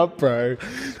 looking up, bro,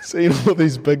 seeing all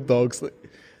these big dogs.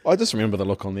 I just remember the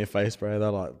look on their face, bro. They're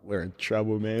like, "We're in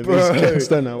trouble, man. Bro, these kids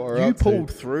don't know what we're up to." You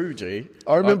pulled through, G.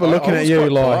 I remember looking at you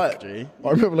like, G. I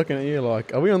remember looking at you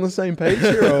like, are we on the same page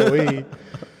here, or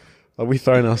are we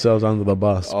throwing ourselves under the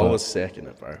bus? I was sacking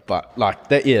it, bro. But like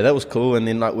that, that was cool. And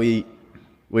then like we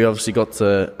obviously got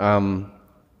to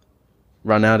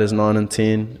run out as 9 and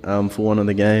 10 for one of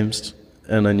the games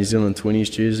in a New Zealand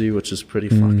 20s jersey, which is pretty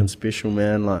fucking special,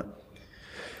 man. Like.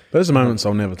 Those are moments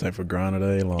I'll never take for granted,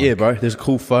 eh? Like, yeah, bro. There's a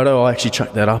cool photo. I'll actually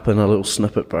chuck that up in a little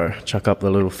snippet, bro. Chuck up the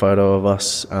little photo of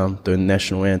us doing the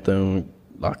national anthem,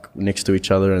 like next to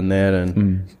each other and that,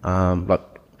 and like,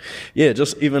 yeah,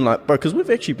 just even like, bro, because we've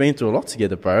actually been through a lot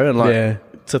together, bro. And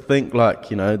like, to think like,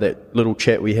 you know, that little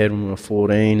chat we had when we were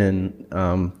 14,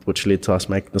 and which led to us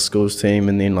making the schools team,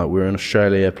 and then like we were in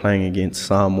Australia playing against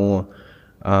Samoa,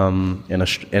 and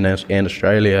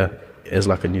Australia. As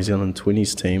like a New Zealand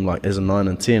 20s team, like as a 9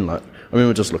 and 10, like I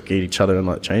remember just looking at each other in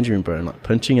like changing room, bro, and like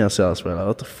pinching ourselves, bro. Like,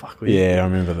 what the fuck? I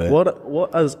remember that.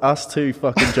 What is us two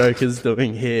fucking jokers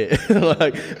doing here?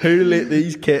 Like, who let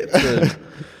these cats in?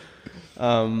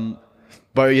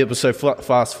 But yeah, but so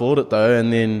fast forward it though,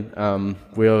 and then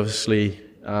we obviously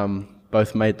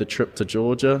both made the trip to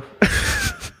Georgia.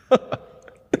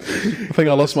 I think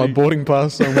I lost my boarding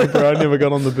pass somewhere, bro. I never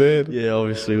got on the bed. Yeah,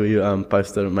 obviously we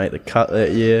both didn't make the cut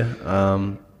that year.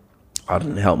 I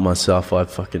didn't help myself. I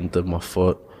fucking did my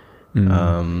foot.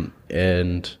 And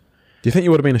do you think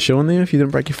you would have been a shoe in there if you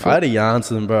didn't break your foot? I had a yarn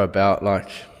to them, bro, about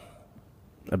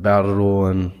it all,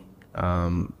 and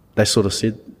they sort of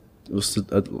said it was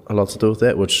a lot to do with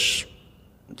that, which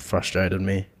frustrated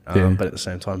me. But at the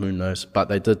same time, who knows? But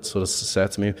they did sort of say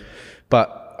it to me.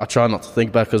 But I try not to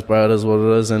think about it because, bro, it is what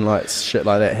it is, and like shit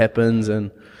like that happens, and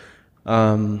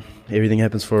everything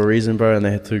happens for a reason, bro. And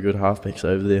they had 2 good halfbacks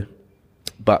over there.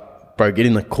 But, bro,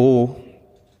 getting the call.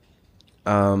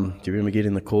 Do you remember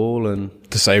getting the call and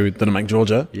to say we didn't make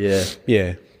Georgia?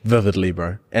 Yeah, vividly,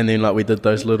 bro. And then like we did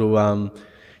those little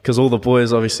because all the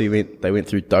boys obviously went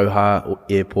through Doha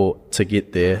airport to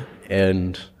get there,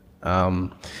 and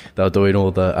they were doing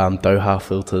all the Doha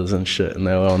filters and shit, and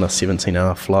they were on a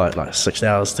 17-hour flight, like 6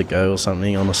 hours to go or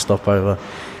something on a stopover,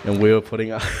 and we were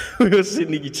we were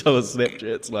sending each other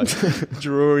Snapchats, like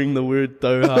drawing the word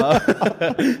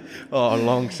Doha. Oh,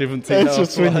 long 17-hour That's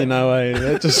just flight. when you know,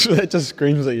 eh? That just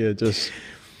screams at you, just.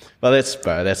 But that's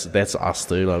us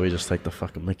too. Like we just take the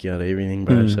fucking mickey out of everything,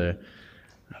 bro. So,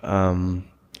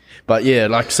 but yeah,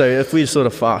 like so if we sort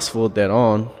of fast forward that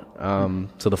on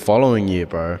to the following year,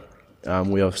 bro.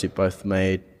 We obviously both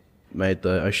made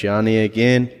the Oceania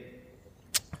again.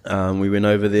 We went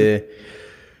over there,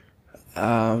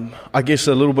 I guess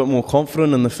a little bit more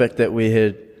confident in the fact that we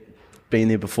had been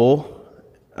there before,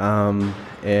 and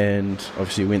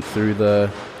obviously went through the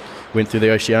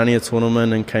Oceania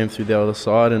tournament and came through the other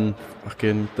side, and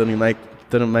fucking didn't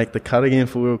make the cut again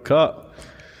for World Cup.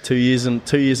 2 years in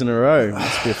a row.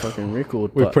 Must be a fucking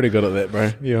record. We're pretty good at that,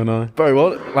 bro. You and I. Bro,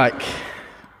 what like?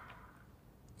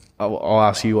 I'll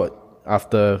ask you what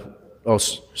after. Oh,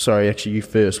 sorry. Actually, you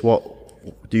first. What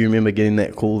do you remember getting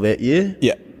that call that year?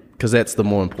 Yeah, because that's the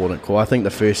more important call. I think the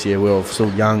first year we were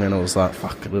still young, and it was like,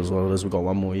 fuck, it is what it is. We've got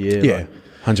one more year. Yeah,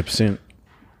 100%.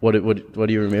 What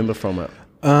do you remember from it?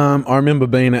 I remember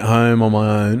being at home on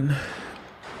my own.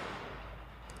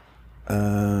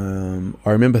 I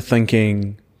remember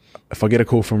thinking, if I get a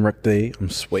call from Rick D, I'm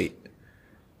sweet.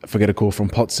 If I get a call from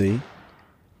Potsy,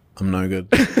 I'm no good.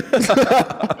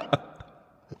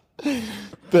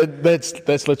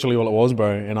 That's literally all it was,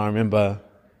 bro. And I remember.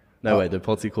 No way, did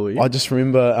Potsy call you? I just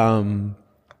remember.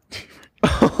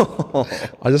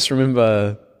 I just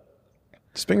remember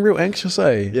just being real anxious,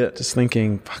 eh? Yeah. Just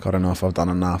thinking, fuck, I don't know if I've done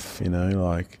enough. You know,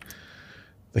 like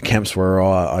the camps were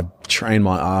I trained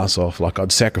my ass off. Like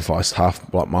I'd sacrificed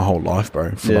my whole life,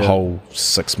 bro, for the whole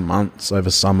 6 months over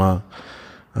summer.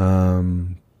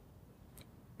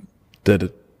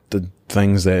 Did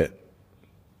things that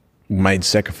made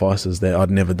sacrifices that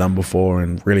I'd never done before,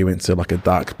 and really went to like a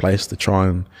dark place to try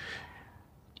and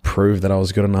prove that I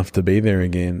was good enough to be there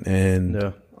again.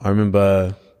 And I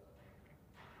remember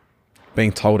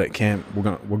being told at camp,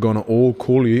 we're gonna all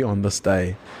call you on this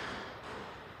day.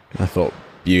 And I thought,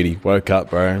 beauty. Woke up,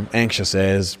 bro, anxious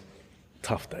as.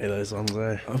 Tough day those ones,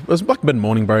 eh? It was like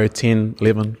mid-morning, bro, 10,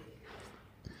 11.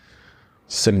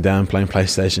 Sitting down, playing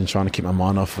PlayStation, trying to keep my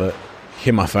mind off it.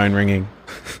 Hear my phone ringing.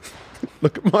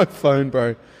 Look at my phone,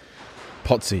 bro.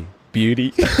 Potsy,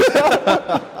 beauty.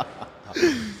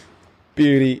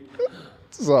 Beauty.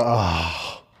 It's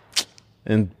like,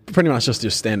 And pretty much just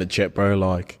your standard chat, bro.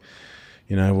 Like,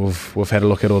 you know, we've had a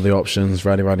look at all the options,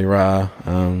 rah.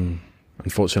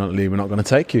 Unfortunately, we're not going to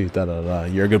take you.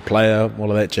 You're a good player,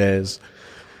 all of that jazz.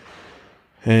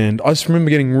 And I just remember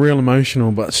getting real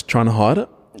emotional, but trying to hide it.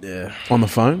 Yeah. On the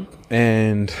phone.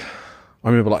 And I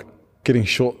remember like getting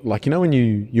short, like, you know, when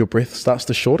your breath starts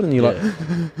to shorten, you're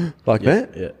like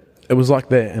that. Yeah. It was like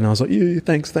that. And I was like, yeah,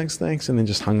 thanks. And then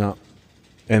just hung up.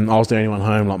 And I was the only one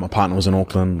home. Like, my partner was in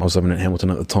Auckland. I was living in Hamilton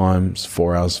at the time. It's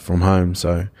 4 hours from home.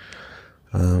 So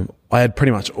I had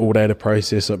pretty much all day to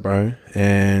process it, bro.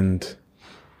 And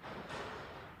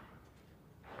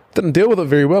didn't deal with it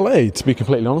very well, to be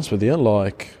completely honest with you.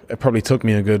 Like, it probably took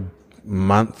me a good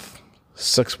month,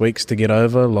 6 weeks to get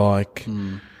over. Like,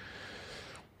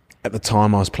 at the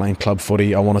time I was playing club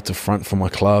footy. I wanted to front for my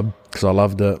club because I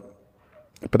loved it.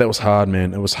 But that was hard,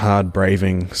 man. It was hard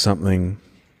braving something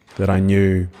that I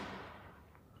knew,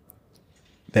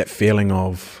 that feeling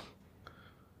of,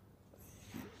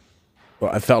 well,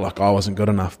 I felt like I wasn't good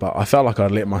enough, but I felt like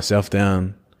I'd let myself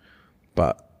down,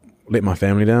 but let my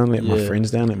family down, let my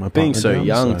friends down, let my partner being so down,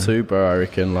 young too, bro. I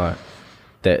reckon like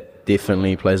that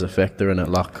definitely plays a factor in it.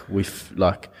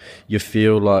 Like you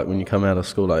feel like when you come out of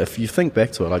school, like if you think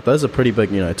back to it, like those are pretty big.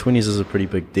 You know, 20s is a pretty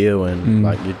big deal, and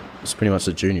like it's pretty much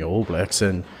the junior All Blacks,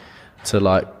 and to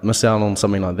like miss out on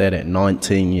something like that at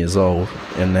 19 years old,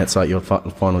 and that's like your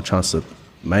final chance to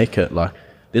make it. Like,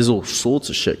 there's all sorts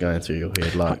of shit going through your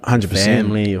head, like 100%.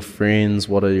 Family, your friends,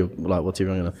 what's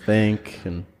everyone gonna think,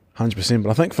 and 100%. But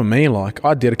I think for me, like,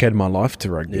 I dedicated my life to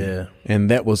rugby,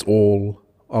 and that was all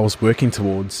I was working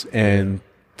towards. And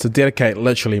to dedicate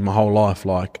literally my whole life,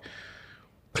 like,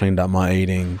 cleaned up my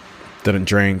eating, didn't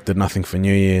drink, did nothing for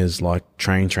New Year's, like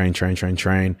train.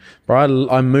 But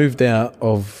I moved out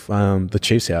of the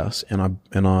Chiefs house,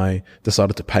 and I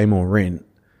decided to pay more rent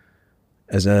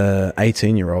as a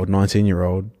 18-year-old,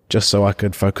 19-year-old, just so I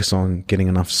could focus on getting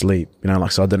enough sleep. You know,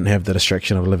 like, so I didn't have the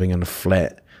distraction of living in a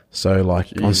flat. So like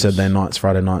on Saturday nights,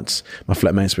 Friday nights, my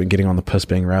flatmates were getting on the piss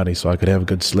being rowdy, so I could have a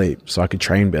good sleep, so I could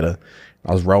train better.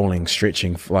 I was rolling,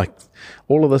 stretching, like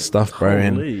all of this stuff, bro.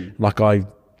 Holy. And like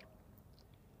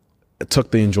it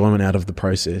took the enjoyment out of the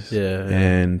process. Yeah.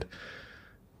 And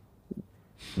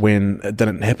when it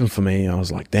didn't happen for me, I was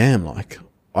like, damn, like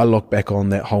I look back on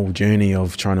that whole journey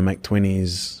of trying to make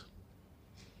 20s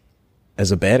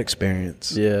as a bad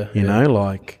experience. Yeah. You know,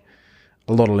 like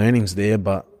a lot of learnings there,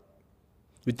 but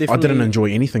I didn't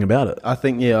enjoy anything about it. I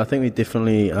think we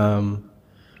definitely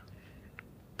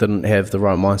didn't have the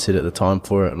right mindset at the time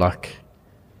for it. Like,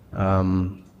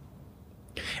 and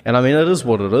I mean, it is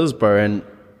what it is, bro. And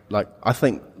like, I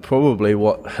think probably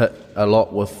what hit a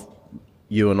lot with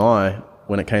you and I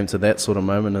when it came to that sort of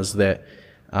moment is that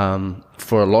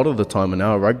for a lot of the time in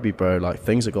our rugby, bro, like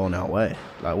things had gone our way.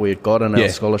 Like, we had gotten our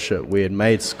scholarship, we had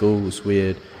made schools,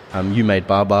 you made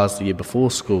barbars the year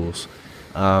before schools.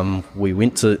 We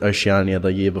went to Oceania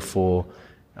the year before.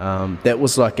 That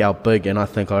was like our big, and I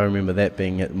think I remember that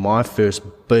being my first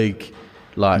big,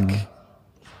 like,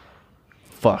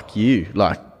 fuck you,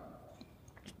 like,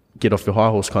 get off your high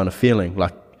horse kind of feeling.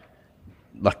 Like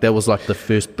that was like the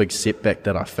first big setback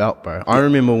that I felt, bro. I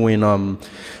remember when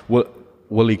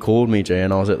Willie called me, Jay,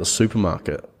 and I was at the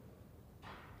supermarket,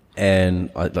 and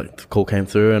the call came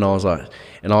through, and I was like,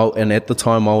 and at the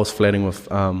time I was flatting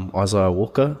with Isaiah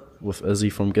Walker, with Izzy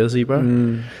from Gizzy,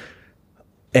 bro.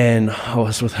 And I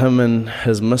was with him and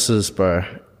his missus, bro.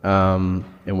 And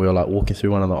we were like walking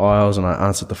through one of the aisles, and I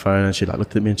answered the phone, and she like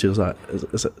looked at me and she was like,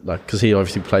 is it like, because he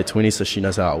obviously played 20, so she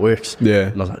knows how it works. Yeah.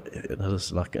 And I was like, it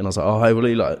is, like, and I was like, oh, hey,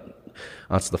 Willie, like,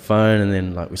 answered the phone, and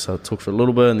then like we started talking for a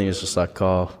little bit, and then he was just like,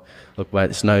 oh, look, mate,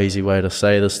 there's no easy way to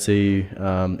say this to you.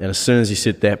 And as soon as he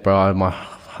said that, bro, my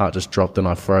heart just dropped and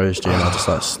I froze, and I just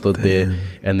like stood there,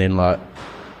 and then like,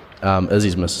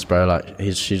 Izzy's missus, bro, like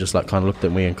she just like kind of looked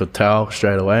at me and could tell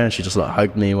straight away, and she just like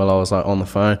hugged me while I was like on the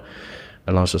phone,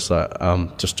 and I was just like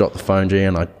just dropped the phone, G,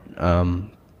 and I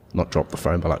not dropped the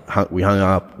phone, but like we hung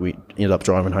up. We ended up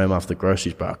driving home after the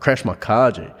groceries, bro. I crashed my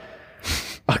car, G.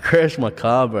 I crashed my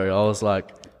car, bro. I was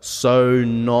like so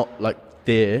not like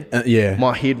there, yeah.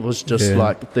 my head was just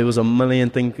like, there was a million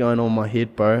things going on in my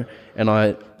head, bro. And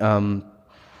I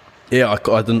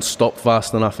didn't stop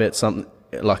fast enough at something,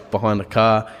 like behind a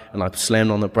car, and I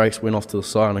slammed on the brakes, went off to the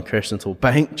side and crashed into a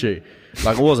bank, G.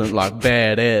 Like, it wasn't like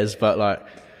bad as, but like,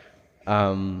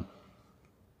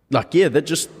 that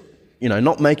just, you know,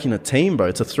 not making a team,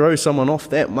 bro, to throw someone off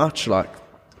that much, like,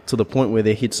 to the point where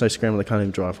their head's so scrambled they can't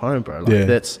even drive home, bro. Like,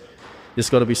 there's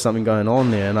got to be something going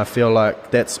on there, and I feel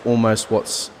like that's almost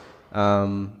what's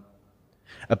a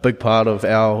big part of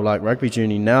our, like, rugby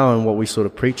journey now, and what we sort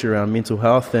of preach around mental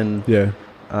health, and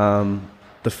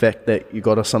the fact that you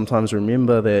got to sometimes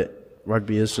remember that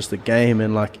rugby is just a game,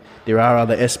 and like there are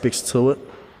other aspects to it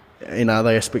and other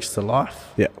aspects to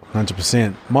life. Yeah,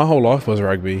 100%. My whole life was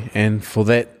rugby, and for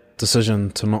that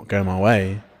decision to not go my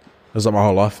way, it was like my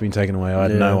whole life had been taken away. I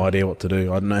had no idea what to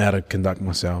do. I didn't know how to conduct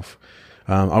myself.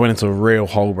 I went into a real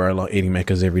hole, bro, like eating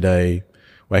Maccas every day,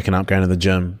 waking up, going to the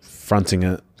gym, fronting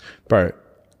it. Bro,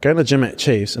 going to the gym at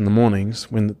Chiefs in the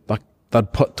mornings when like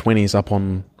they'd put 20s up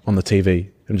on the TV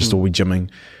and just all be gymming,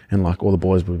 and like all the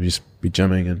boys would just be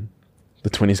gymming, and the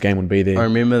 20s game would be there. I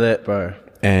remember that, bro.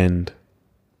 And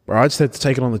bro, I just had to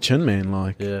take it on the chin, man.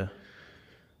 Like, yeah.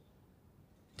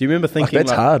 Do you remember thinking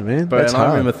that's like, hard, man? Bro, that's and hard.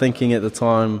 I remember thinking at the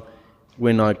time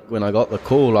when I got the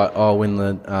call, like, oh, when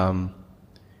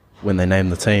they name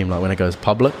the team, like when it goes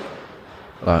public,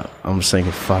 like I'm just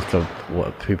thinking, fuck, what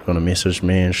are people gonna message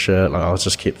me and shit? Like I was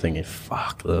just kept thinking,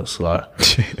 fuck this, like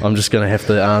I'm just gonna have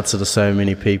to answer to so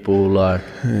many people, like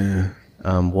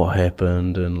what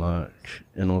happened and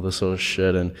all this sort of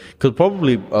shit, and cause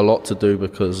probably a lot to do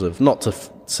because of, not to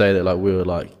say that like we were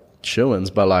like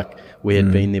shoo-ins, but like we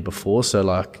had been there before, so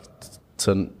like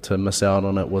to miss out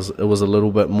on it was a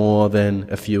little bit more than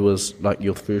if you was like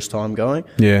your first time going.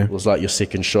 Yeah, it was like your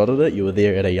second shot at it. You were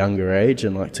there at a younger age,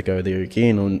 and like to go there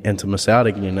again and to miss out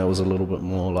again, that was a little bit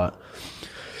more like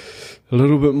a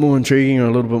little bit more intriguing or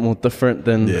a little bit more different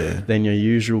than your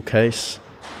usual case.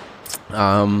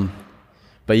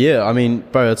 But yeah, I mean,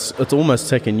 bro, it's almost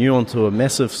taken you onto a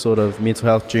massive sort of mental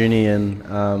health journey, and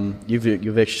you've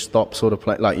actually stopped sort of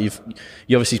playing. Like you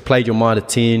obviously played your Mitre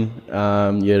 10.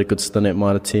 You had a good stint at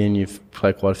Mitre 10. You've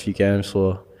played quite a few games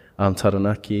for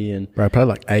Taranaki, and bro, I played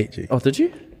like 8. G. Oh, did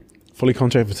you? Fully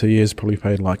contract for 2 years. Probably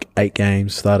played like 8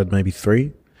 games. Started maybe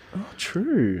 3. Oh,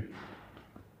 true.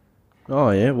 Oh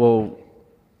yeah. Well,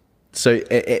 so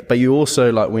but you also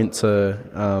like went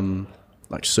to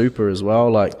like Super as well,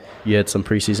 like you had some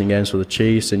preseason games for the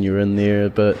Chiefs and you were in there a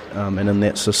bit, and in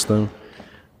that system,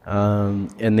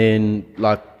 and then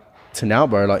like to now,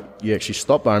 bro, like you actually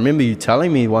stopped. I remember you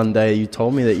telling me one day, you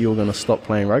told me that you were going to stop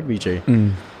playing rugby, G,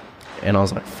 and I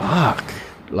was like, fuck,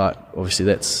 like obviously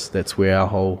that's where our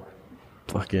whole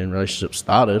fucking relationship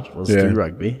started, was through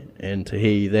rugby, and to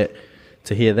hear that,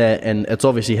 and it's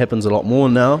obviously happens a lot more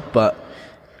now, but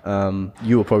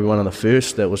you were probably one of the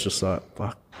first that was just like,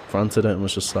 fuck, fronted it and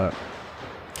was just like,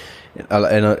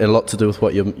 and a lot to do with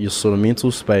what your sort of mental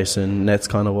space, and that's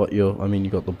kind of what you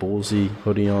got the ballsy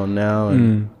hoodie on now,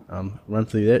 and run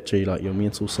through that, G, like your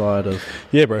mental side of.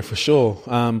 Yeah, bro, for sure.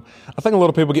 I think a lot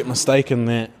of people get mistaken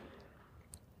that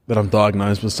I'm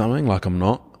diagnosed with something. Like I'm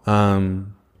not.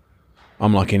 I'm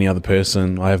like any other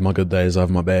person. I have my good days, I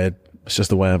have my bad. It's just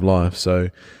the way of life. So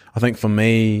I think for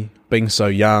me, being so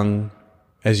young,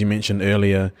 as you mentioned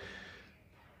earlier,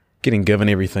 getting given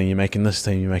everything, you're making this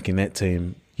team, you're making that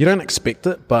team. You don't expect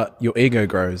it, but your ego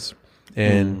grows.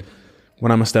 And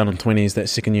when I missed out on 20s, that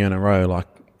second year in a row, like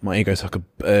my ego took a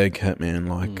big hit, man.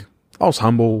 Like I was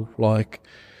humble, like,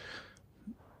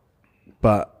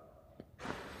 but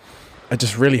it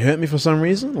just really hurt me for some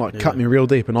reason, like cut me real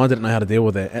deep. And I didn't know how to deal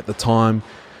with that. At the time,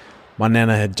 my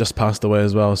nana had just passed away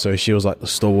as well, so she was like the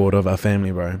stalwart of our family,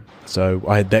 bro. So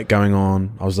I had that going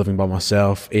on. I was living by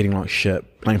myself, eating like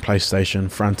shit, playing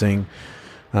PlayStation, fronting,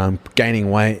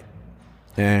 gaining weight.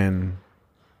 And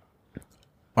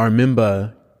I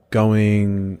remember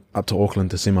going up to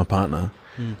Auckland to see my partner.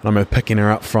 And I remember picking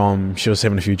her up she was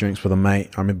having a few drinks with a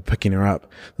mate. I remember picking her up.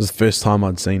 It was the first time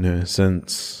I'd seen her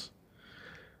since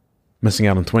missing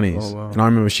out on 20s. Oh, wow. And I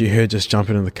remember her just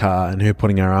jumping in the car and her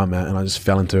putting her arm out, and I just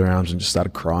fell into her arms and just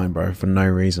started crying, bro, for no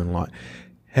reason. Like,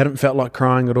 hadn't felt like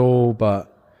crying at all, but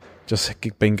just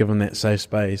being given that safe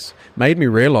space made me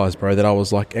realize, bro, that I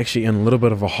was like actually in a little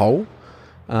bit of a hole.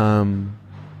 And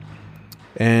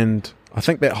I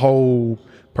think that whole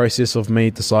process of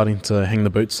me deciding to hang the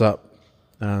boots up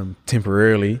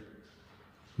temporarily,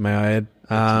 may I add,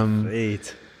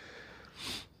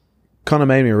 kind of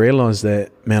made me realize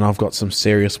that, man, I've got some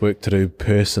serious work to do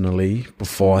personally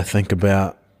before I think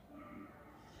about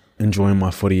enjoying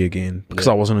my footy again because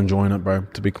I wasn't enjoying it, bro,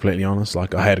 to be completely honest.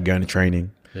 Like, I hated going to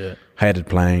training, hated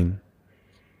playing.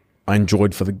 I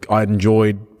enjoyed for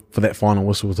that final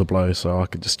whistle to blow so I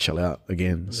could just chill out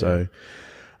again. So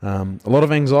a lot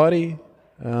of anxiety,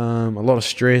 a lot of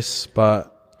stress,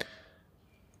 but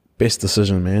best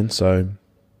decision, man. So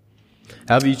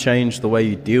how have you changed the way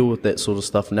you deal with that sort of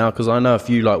stuff now? Because I know if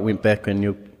you like went back, and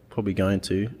you're probably going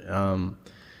to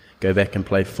go back and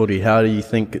play footy, how do you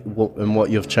think what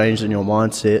you've changed in your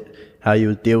mindset, how you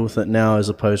would deal with it now as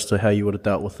opposed to how you would have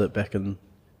dealt with it back when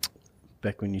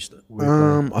you were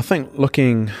playing? I think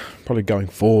probably going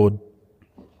forward,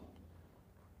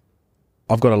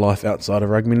 I've got a life outside of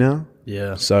rugby now.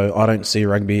 Yeah. So I don't see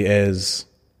rugby as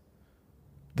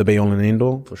the be all and end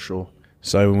all. For sure.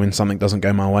 So when something doesn't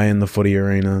go my way in the footy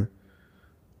arena,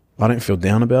 I don't feel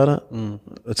down about it.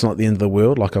 It's not the end of the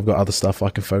world. Like, I've got other stuff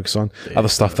I can focus on, other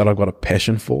stuff that I've got a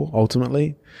passion for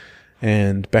ultimately.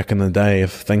 And back in the day,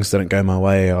 if things didn't go my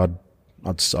way,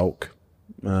 I'd sulk.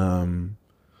 I'd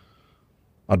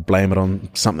blame it on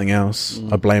something else.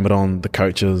 I'd blame it on the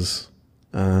coaches.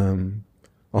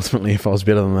 Ultimately, if I was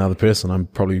better than the other person, I'm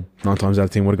probably 9 times out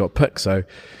of 10 would have got picked. So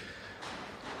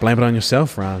blame it on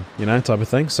yourself, Ron, type of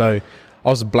thing. So I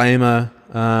was a blamer.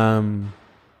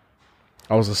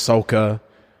 I was a sulker.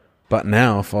 But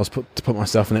now, if I was to put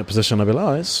myself in that position, I'd be like,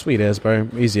 oh, it's sweet as, bro.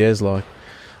 Easy as. Like,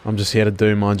 I'm just here to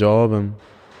do my job and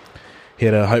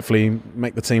here to hopefully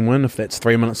make the team win. If that's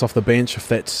 3 minutes off the bench, if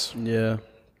that's... Yeah.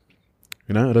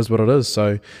 It is what it is.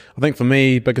 So I think for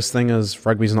me, biggest thing is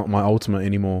rugby's not my ultimate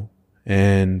anymore.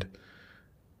 And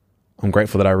I'm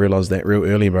grateful that I realised that real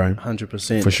early, bro.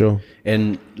 100%. For sure.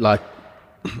 And, like,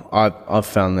 I've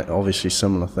found that obviously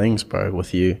similar things, bro,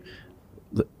 with you,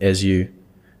 the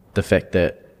fact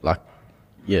that, like,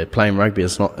 playing rugby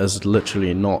is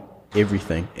literally not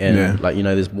everything. And, like,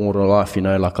 there's more to life,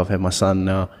 like, I've had my son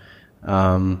now.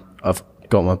 I've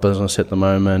got my business at the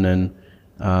moment, and,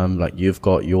 like, you've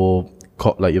got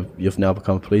you've now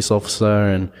become a police officer,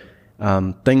 and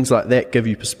things like that give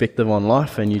you perspective on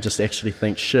life, and you just actually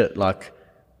think, shit, like,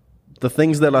 the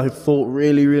things that I thought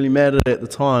really, really mattered at the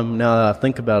time, now that I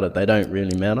think about it, they don't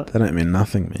really matter. They don't mean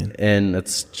nothing, man. And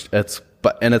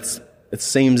it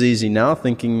seems easy now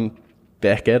thinking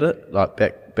back at it, like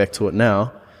back to it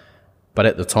now, but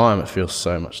at the time it feels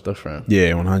so much different.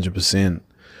 Yeah, 100%.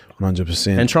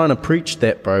 100%. And trying to preach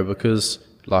that, bro, because,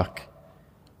 like,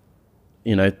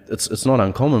 it's not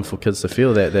uncommon for kids to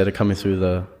feel that are coming through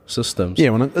the systems.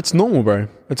 Yeah, it's normal, bro.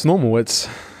 It's normal. It's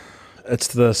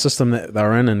the system that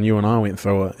they're in, and you and I went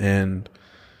through it, and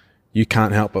you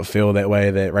can't help but feel that way,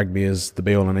 that rugby is the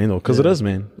be-all and end-all, because it is,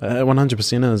 man. It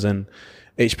 100% is, and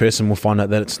each person will find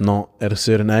out that it's not at a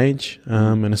certain age,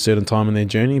 and a certain time in their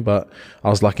journey, but I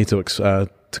was lucky to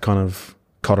kind of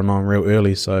cotton on real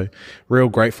early, so real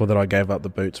grateful that I gave up the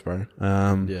boots, bro.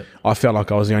 I felt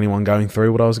like I was the only one going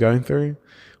through what I was going through.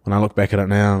 When I look back at it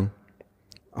now,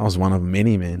 I was one of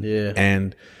many, man. Yeah.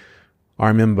 And I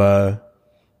remember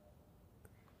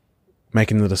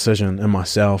making the decision in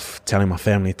myself, telling my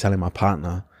family, telling my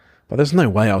partner, but there's no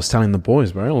way I was telling the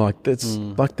boys, bro. Like, it's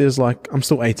I'm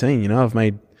still 18, I've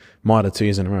made MIDA 2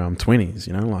 years in a row. I'm 20s,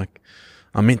 like,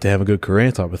 I'm meant to have a good career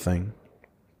type of thing.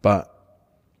 But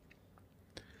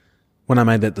when I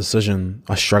made that decision,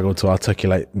 I struggled to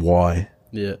articulate why.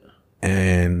 Yeah.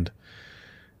 And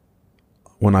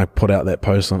when I put out that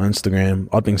post on Instagram,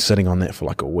 I'd been sitting on that for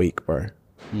like a week, bro.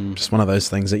 Just one of those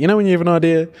things that, when you have an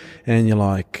idea and you're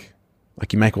like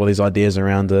you make all these ideas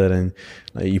around it, and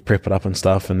you prep it up and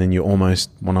stuff, and then you almost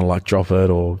want to like drop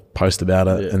it or post about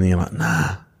it. And then you're like,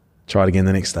 nah, try it again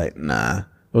the next day. Nah.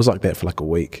 It was like that for like a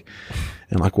week.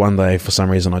 And like one day, for some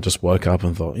reason, I just woke up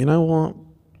and thought, you know what?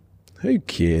 Who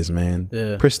cares, man?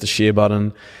 Yeah. Press the share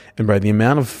button. And bro, the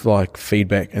amount of like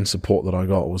feedback and support that I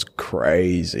got was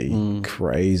crazy.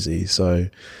 Crazy. So,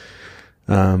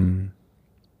 I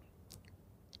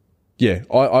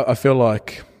feel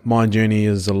like my journey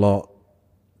is a lot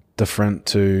different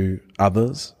to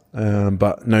others,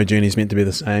 but no journey is meant to be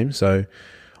the same. So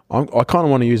I kind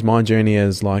of want to use my journey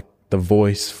as like the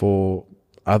voice for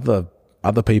other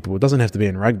people. It doesn't have to be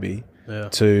in rugby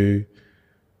to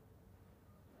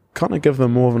kind of give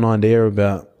them more of an idea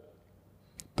about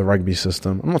the rugby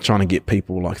system. I'm not trying to get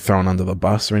people like thrown under the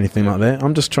bus or anything like that.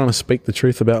 I'm just trying to speak the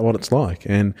truth about what it's like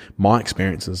and my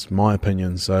experiences, my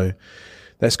opinions. So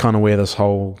that's kind of where this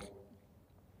whole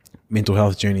mental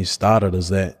health journey started, is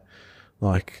that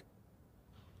like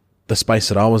the space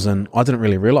that I was in, I didn't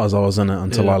really realize I was in it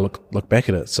until I look back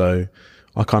at it. So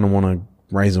I kind of want to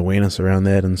raise awareness around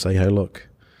that and say, hey, look,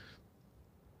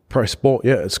 pro sport,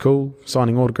 it's cool.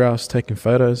 Signing autographs, taking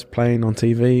photos, playing on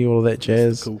TV, all of that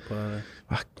jazz. Cool part.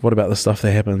 what about the stuff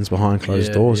that happens behind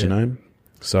closed doors, you know?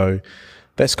 So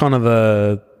that's kind of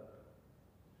the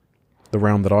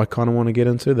realm that I kind of want to get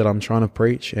into, that I'm trying to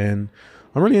preach, and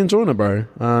I'm really enjoying it, bro.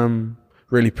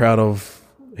 Really proud of,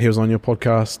 he was on your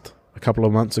podcast a couple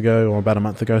of months ago, or about a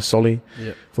month ago, Solly,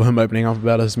 for him opening up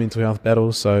about his mental health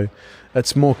battles. So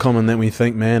it's more common than we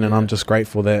think, man, and I'm just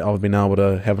grateful that I've been able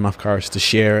to have enough courage to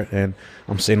share it, and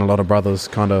I'm seeing a lot of brothers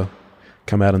kind of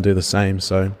come out and do the same.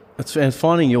 So it's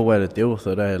finding your way to deal with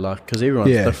it, like, because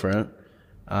everyone's different,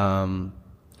 and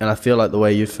I feel like the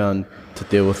way you found to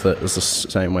deal with it is the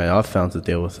same way I've found to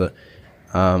deal with it.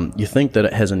 You think that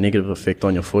it has a negative effect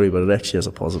on your footy, but it actually has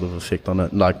a positive effect on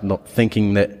it. Like, not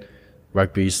thinking that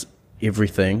rugby's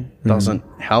everything doesn't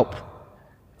help.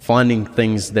 Finding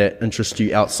things that interest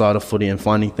you outside of footy and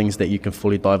finding things that you can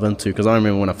fully dive into. Because I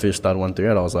remember when I first started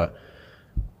 138, I was like,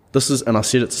 and I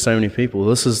said it to so many people,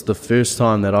 this is the first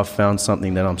time that I've found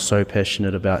something that I'm so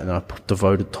passionate about and I've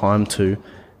devoted time to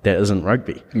that isn't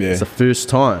rugby. It's the first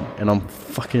time, and I'm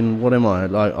fucking, what am I?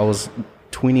 Like, I was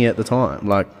 20 at the time,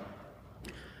 like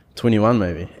 21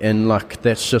 maybe, and like,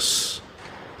 that's just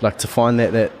like, to find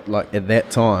that like at that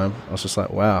time, I was just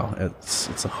like, wow, it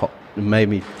made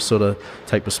me sort of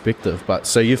take perspective. But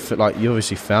so you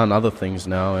obviously found other things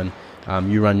now, and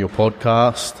you run your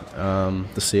podcast,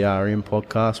 the CRM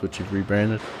podcast, which you've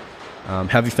rebranded. How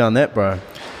have you found that, bro?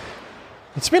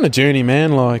 It's been a journey,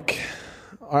 man. Like,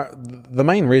 the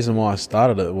main reason why I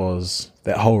started it was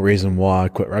that whole reason why I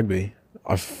quit rugby.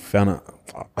 I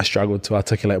struggled to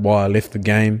articulate why I left the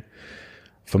game.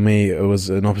 For me, it was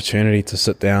an opportunity to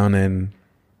sit down and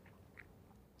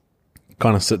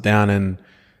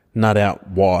nut out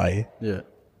why. Yeah.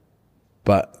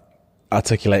 But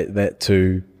articulate that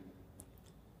to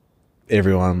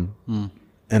everyone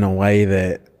in a way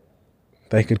that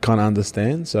they could kind of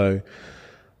understand. So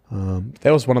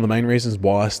that was one of the main reasons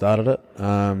why I started it.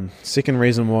 Second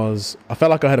reason was I felt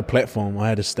like I had a platform, I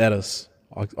had a status.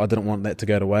 I didn't want that to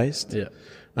go to waste. Yeah.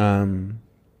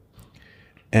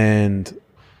 And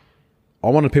I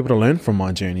wanted people to learn from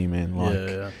my journey, man.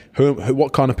 Like,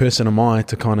 what kind of person am I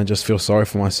to kind of just feel sorry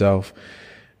for myself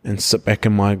and sit back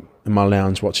in my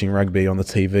lounge watching rugby on the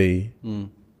TV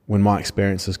when my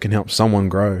experiences can help someone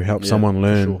grow, help someone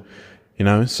learn, you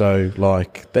know? So,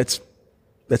 like, that's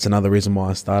another reason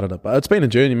why I started it. But it's been a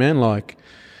journey, man. Like,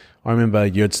 I remember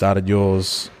you had started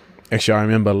yours. Actually, I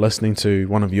remember listening to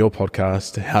one of your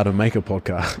podcasts, How to Make a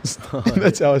Podcast.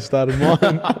 That's how I started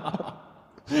mine.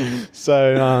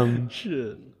 So,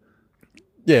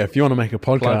 yeah, if you want to make a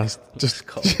podcast,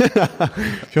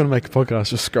 if you want to make a podcast,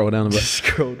 just scroll down a bit. Just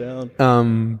scroll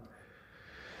down.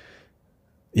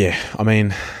 Yeah, I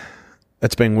mean,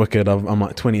 it's been wicked. I'm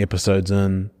like 20 episodes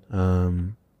in.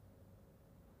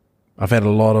 I've had a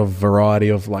lot of variety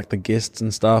of like the guests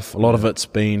and stuff. A lot of it's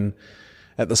been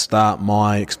at the start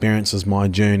my experiences, my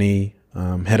journey.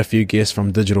 Had a few guests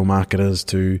from digital marketers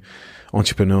to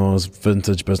entrepreneurs,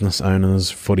 vintage business owners,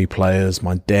 footy players,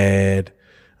 my dad.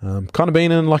 Kind of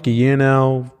been in like a year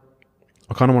now.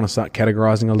 I kind of want to start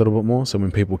categorizing a little bit more, so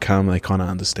when people come, they kind of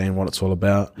understand what it's all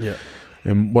about. Yeah.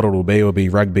 And what it will be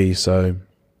rugby. So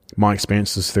my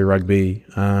experiences through rugby,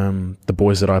 the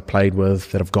boys that I played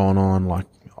with that have gone on, like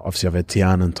obviously I've had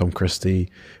Tian and Tom Christie,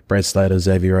 Brad Slater,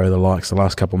 Xavier O, the likes, the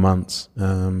last couple of months,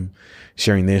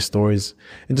 sharing their stories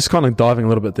and just kind of diving a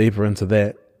little bit deeper into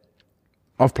that.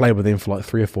 I've played with them for like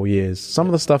 3 or 4 years. Some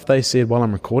of the stuff they said while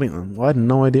I'm recording them, I had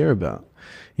no idea about,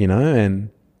 you know,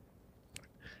 and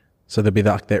so there'll be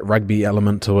that rugby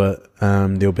element to it.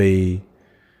 There'll be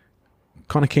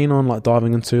kind of keen on like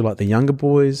diving into like the younger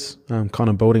boys, kind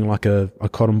of building like a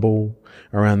cotton ball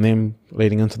around them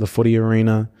leading into the footy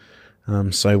arena.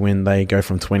 So when they go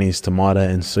from 20s to Maida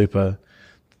and Super,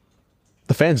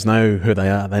 the fans know who they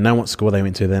are. They know what school they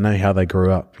went to. They know how they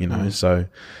grew up, you know. So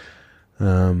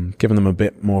giving them a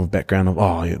bit more of a background of,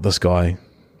 oh, yeah, this guy,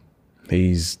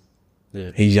 he's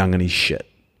young and he's shit.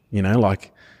 You know,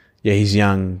 like, yeah, he's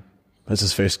young. It's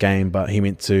his first game, but he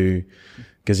went to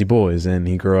Gizzy Boys and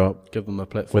he grew up give them a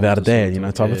platform without a dad, you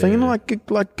know, type of thing. And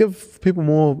like give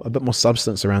people a bit more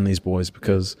substance around these boys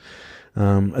because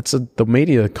the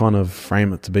media kind of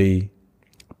frame it to be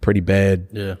a pretty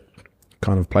bad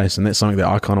kind of place, and that's something that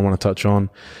I kind of want to touch on.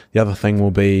 The other thing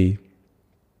will be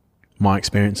my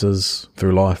experiences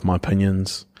through life, my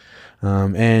opinions,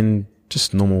 and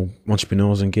just normal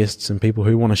entrepreneurs and guests and people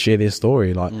who want to share their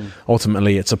story. Like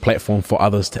ultimately it's a platform for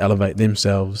others to elevate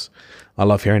themselves. I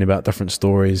love hearing about different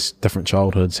stories, different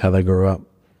childhoods, how they grew up,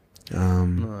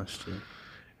 nice,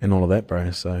 and all of that,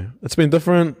 bro. So it's been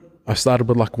different. I started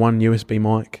with like one USB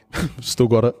mic, still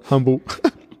got it, humble.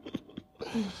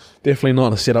 Definitely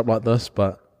not a setup like this,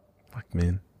 but fuck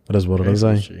man, it is what it is,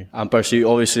 eh? Bro, so you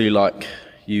obviously, like,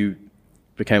 you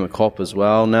became a cop as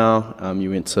well now.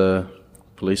 You went to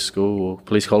police school or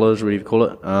police college, whatever you call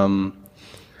it.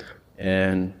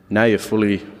 And now you're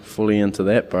fully into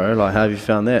that, bro. Like, how have you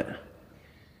found that?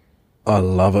 I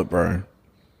love it, bro.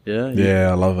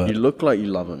 Yeah? I love it. You look like you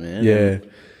love it, man. Yeah.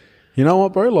 You know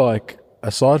what, bro? Like,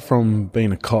 aside from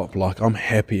being a cop, like, I'm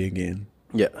happy again.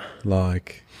 Yeah.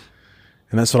 Like,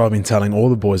 and that's what I've been telling all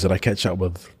the boys that I catch up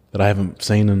with that I haven't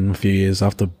seen in a few years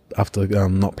after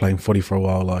not playing footy for a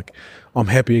while. Like, I'm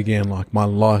happy again. Like, my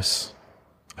life's,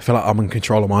 I feel like I'm in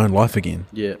control of my own life again.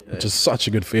 Yeah. Which is such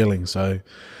a good feeling. So,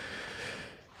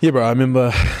 yeah, bro, I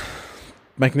remember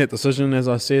making that decision, as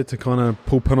I said, to kind of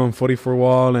pull pin on footy for a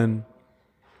while, and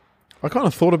I kind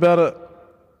of thought about it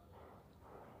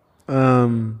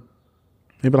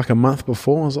maybe like a month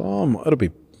before. I was like, oh, it'll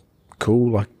be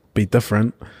cool, like, be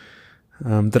different.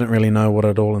 Didn't really know what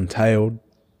it all entailed.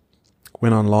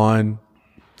 Went online,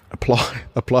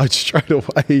 applied straight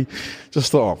away.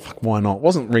 Just thought, oh, fuck, why not?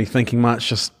 Wasn't really thinking much,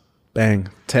 just bang,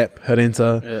 tap, hit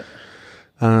enter.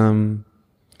 Yeah.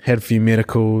 Had a few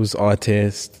medicals, eye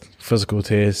test, physical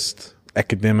test,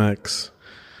 academics.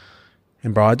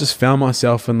 And bro, I just found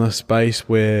myself in this space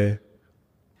where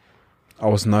I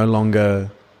was no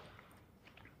longer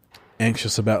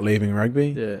anxious about leaving rugby.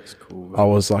 Yeah, it's cool, bro. I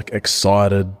was like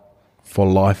excited for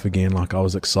life again. Like, I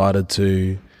was excited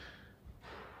to...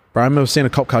 Bro, I remember seeing a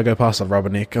cop car go past a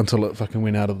Rubberneck until it fucking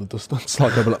went out of the distance.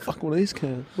 Like, I'd be like, fuck, what are these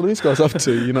guys up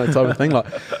to? You know, type of thing. Like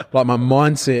my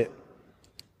mindset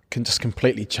can just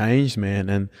completely change, man.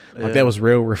 And like, that was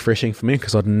real refreshing for me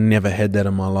because I'd never had that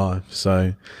in my life.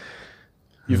 So...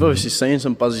 You've obviously seen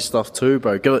some buzzy stuff too,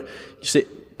 bro.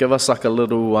 Give us like a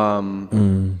little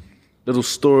little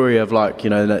story of, like, you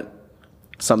know, that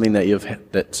something that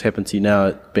that's happened to you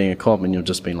now being a cop, and you've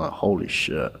just been like, holy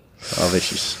shit. I've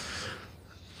actually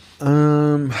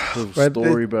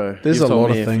story, bro. There's You've a told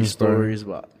lot me of things, few bro. stories,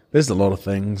 but There's a lot of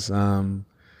things.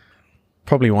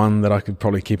 Probably one that I could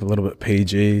probably keep a little bit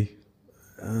PG.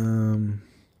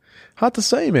 Hard to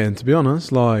say, man, to be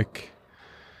honest. Like,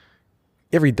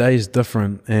 every day is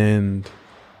different, and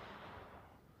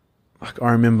like,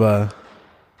 I remember,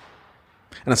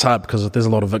 and it's hard because there's a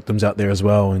lot of victims out there as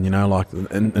well, and, you know, like,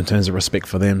 in terms of respect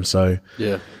for them. So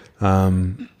yeah,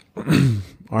 I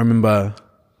remember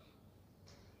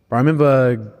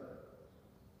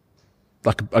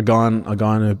like a guy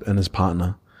and his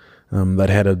partner, they'd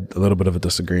had a little bit of a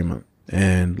disagreement,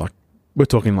 and like, we're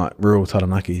talking like rural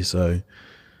Taranaki, so, you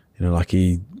know, like,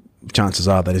 chances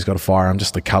are that he's got a firearm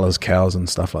just to cull his cows and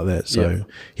stuff like that. So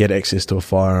he had access to a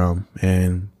firearm,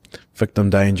 and victim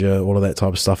danger, all of that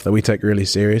type of stuff that we take really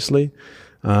seriously.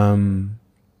 I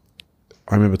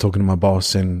remember talking to my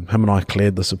boss, and him and I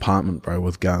cleared this apartment, bro,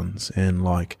 with guns. And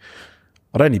like,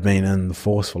 I'd only been in the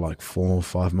force for like 4 or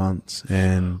 5 months,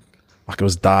 and like, it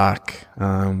was dark.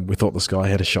 We thought this guy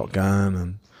had a shotgun,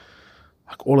 and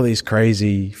like, all of these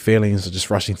crazy feelings are just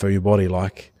rushing through your body.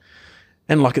 Like,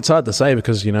 and like, it's hard to say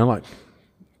because, you know, like,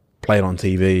 played on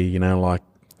TV, you know, like,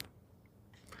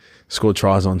 scored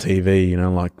tries on TV, you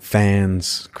know, like,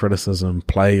 fans, criticism,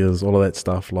 players, all of that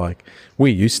stuff. Like,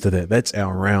 we're used to that. That's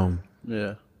our realm.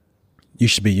 yeah, You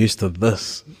should be used to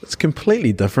this. It's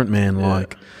completely different, man.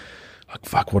 Like,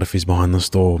 fuck, what if he's behind this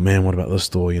door? Man, what about this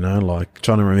door? You know, like,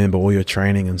 trying to remember all your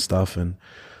training and stuff. And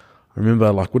I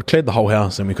remember, like, we'd cleared the whole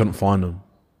house and we couldn't find him.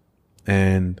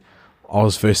 And I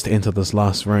was first to enter this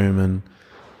last room, and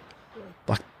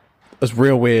like, it's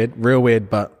real weird,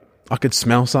 but I could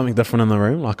smell something different in the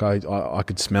room. Like, I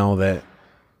could smell that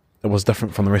it was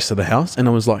different from the rest of the house, and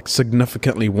it was like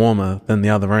significantly warmer than the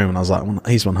other room. And I was like, well,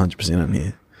 he's 100% in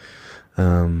here.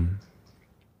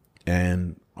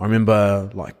 And I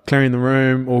remember like clearing the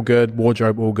room, all good,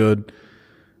 wardrobe all good,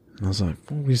 and I was like,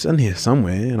 well, he's in here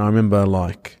somewhere. And I remember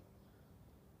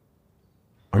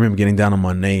getting down on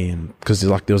my knee, and because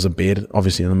there was a bed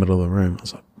obviously in the middle of the room. I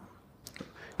was like,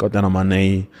 got down on my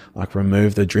knee, like,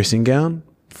 removed the dressing gown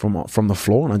from the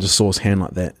floor, and I just saw his hand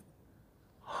like that.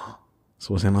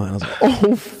 Saw his hand like that. I was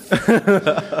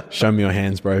like, oh, show me your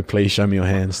hands, bro. Please show me your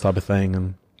hands, type of thing.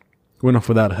 And went off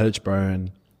without a hitch, bro.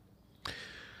 And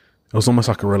it was almost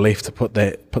like a relief to put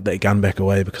that gun back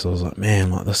away, because I was like, man,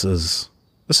 like, this is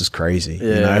crazy.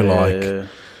 Yeah, you know, like,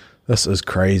 this is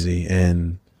crazy.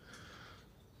 And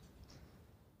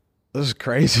this is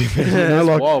crazy, man. You know,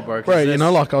 like, wild, bro. You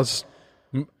know, like, I was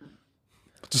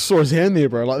just saw his hand there,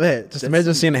 bro, like that. Just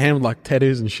imagine seeing a hand with like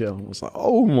tattoos and shit. I was like,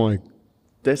 oh my.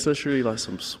 That's literally like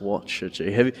some SWAT shit,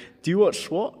 G. Do you watch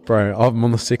SWAT? Bro, I'm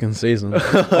on the second season.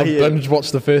 I've binge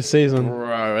watched the first season. Bro,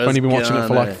 I've only been watching it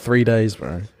for like 3 days,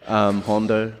 bro.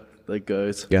 Hondo, the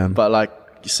goat. Gun. But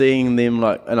like, seeing them,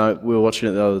 like, and we were watching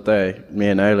it the other day, me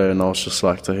and Ayla, and I was just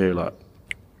like to her, like,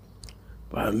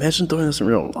 bro, imagine doing this in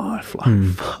real life.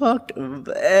 Like, fuck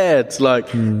that.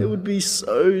 Like, it would be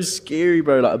so scary,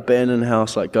 bro. Like, abandoned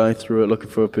house, like, going through it, looking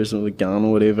for a person with a gun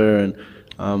or whatever. And,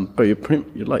 but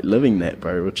you're like living that,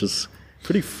 bro, which is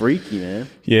pretty freaky, man.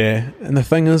 Yeah. And the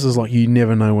thing is like, you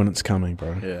never know when it's coming,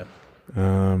 bro. Yeah.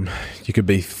 You could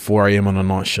be 4 a.m. on a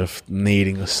night shift,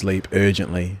 needing to sleep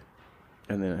urgently.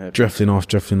 And then it happens.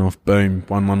 Drifting off, boom,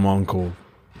 111 call.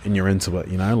 And you're into it,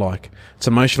 you know, like, it's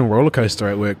an emotional roller coaster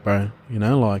at work, bro. You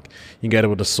know, like, you go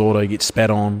to a disorder, you get spat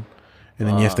on, and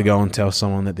then you have to go and tell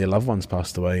someone that their loved one's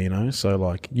passed away, you know. So,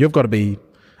 like, you've got to be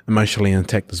emotionally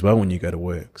intact as well when you go to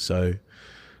work. So,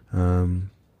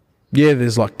 yeah,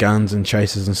 there's like guns and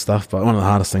chases and stuff, but one of the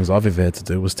hardest things I've ever had to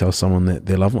do was tell someone that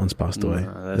their loved one's passed away.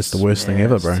 That's the worst thing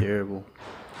ever, bro. That's terrible.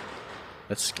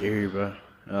 That's scary, bro.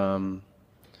 I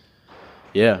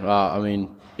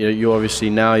mean, you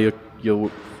obviously now you're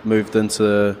moved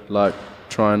into like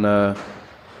trying to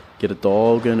get a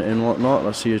dog and whatnot.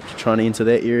 I see you're trying to enter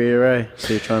that area, right?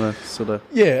 So you're trying to sort of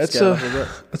it's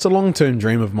a long-term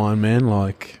dream of mine, man.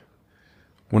 Like,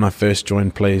 when I first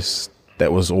joined police,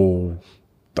 that was all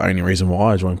the only reason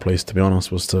why I joined police, to be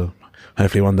honest, was to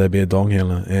hopefully one day be a dog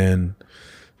handler, and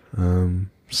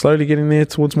slowly getting there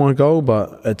towards my goal.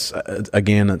 But it's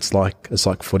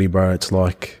like footy, bro. It's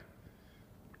like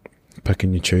pick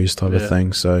and you choose type of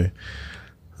thing. So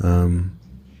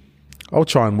I'll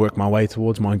try and work my way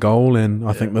towards my goal, and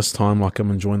I think this time, like,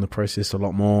 I'm enjoying the process a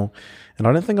lot more, and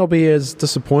I don't think I'll be as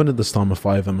disappointed this time if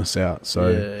I ever miss out.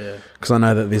 So, because I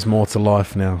know that there's more to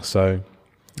life now. So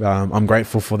I'm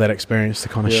grateful for that experience to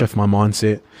kind of shift my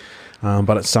mindset.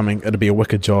 But it's something, it'll be a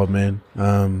wicked job, man.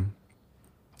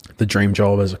 The dream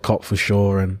job as a cop for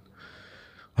sure. And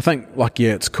I think, like,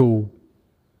 it's cool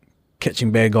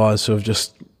catching bad guys who have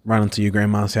just run into your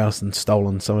grandma's house and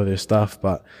stolen some of their stuff,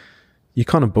 but you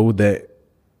kind of build that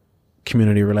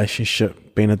community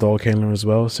relationship being a dog handler as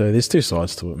well. So there's two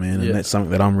sides to it, man, and that's something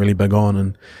that I'm really big on,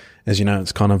 and as you know,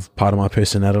 it's kind of part of my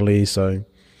personality. So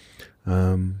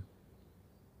I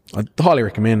highly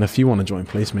recommend, if you want to join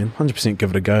police, man, 100%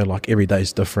 give it a go. Like, every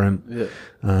day's different.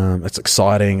 It's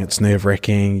exciting, it's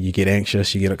nerve-wracking, you get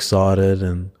anxious, you get excited,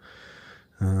 and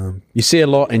you see a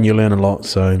lot and you learn a lot.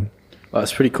 So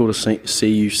it's pretty cool to see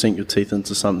you sink your teeth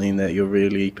into something that you're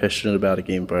really passionate about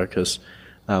again, bro, because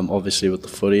obviously with the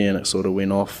footy, and it sort of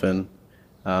went off, and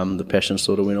the passion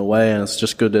sort of went away, and it's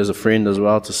just good as a friend as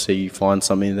well to see you find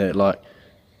something that, like,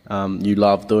 you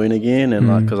love doing again, and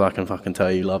like, because I can fucking tell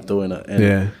you love doing it.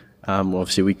 And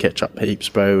obviously we catch up heaps,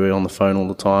 bro. We're on the phone all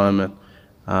the time,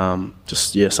 and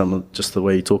just the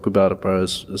way you talk about it, bro,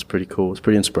 is pretty cool. It's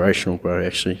pretty inspirational, bro,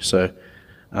 actually. So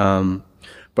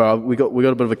bro, we got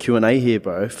a bit of a Q&A here,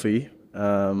 bro, for you,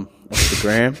 off the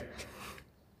gram.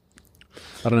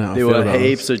 I don't know how there were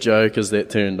heaps of jokers that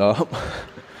turned up,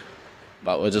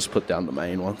 but we'll just put down the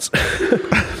main ones.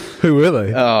 Who were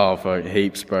they? Oh, fuck,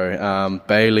 heaps, bro.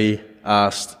 Bailey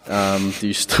asked, do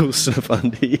you still sniff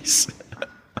undies?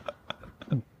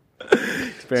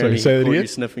 Apparently, say that again? You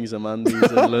sniffing some undies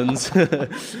at Lynn's.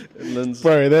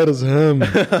 Bro, that is him.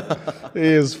 He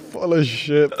is full of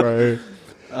shit, bro.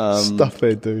 Stuff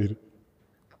that dude.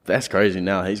 That's crazy.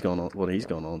 Now he's gone on. What he's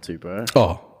gone on to, bro?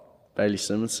 Oh, Bailey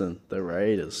Simonson, the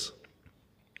Raiders.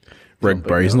 Rick,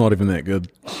 bro, he's not even that good.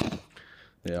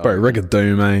 Yeah, bro,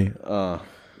 Rigadoon,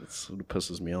 it sort of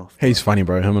pisses me off. He's funny,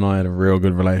 bro. Him and I had a real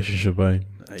good relationship, eh?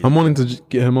 I'm wanting to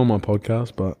get him on my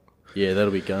podcast, but yeah,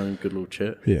 that'll be going. Good little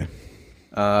chat. Yeah.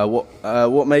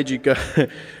 What made you go?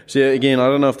 So again, I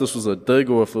don't know if this was a dig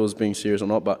or if it was being serious or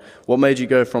not, but what made you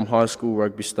go from high school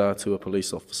rugby star to a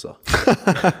police officer?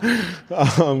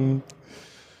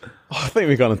 I think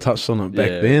we kind of touched on it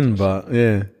back then, but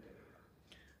yeah.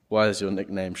 Why is your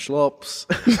nickname Schlops?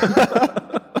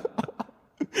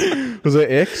 Was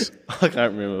it X? I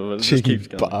can't remember, but it Cheeky just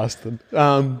keeps going. Bastard.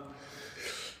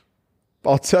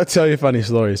 I'll tell you a funny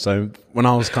story. So when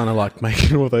I was kind of like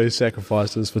making all those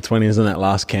sacrifices for 20s in that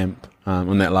last camp,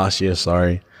 in that last year,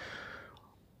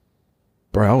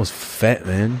 bro, I was fat,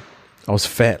 man. I was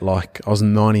fat, like I was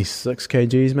 96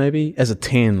 kgs maybe. As a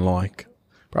 10, like,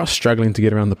 bro, I was struggling to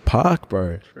get around the park,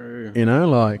 bro. True. You know,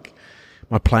 like,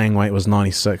 my playing weight was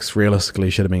 96.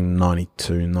 Realistically, should have been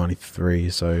 92,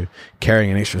 93. So carrying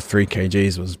an extra 3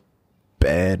 kgs was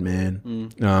bad,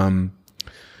 man.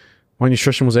 My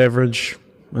nutrition was average.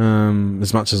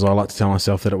 As much as I like to tell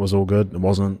myself that it was all good, it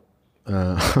wasn't.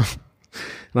 And I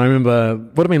remember,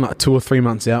 would have been like 2 or 3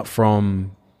 months out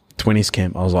from 20s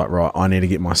camp. I was like, right, I need to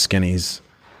get my skinnies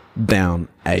down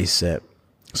ASAP.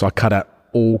 So I cut out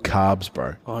all carbs,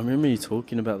 bro. Oh, I remember you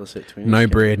talking about this at 20. No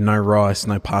bread, no rice,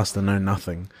 no pasta, no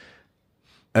nothing.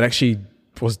 It actually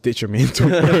was detrimental,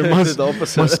 bro. My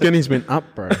skinnies went up,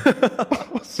 bro.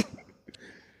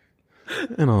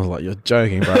 And I was like, you're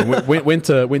joking, bro. Went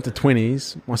to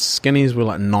 20s. My skinnies were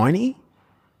like 90.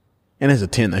 And as a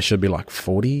 10, they should be like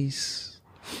 40s,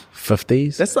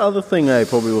 50s. That's the other thing,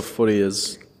 probably with footy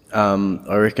is,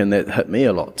 I reckon that hit me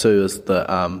a lot too, is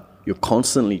that you're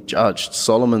constantly judged.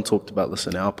 Solomon talked about this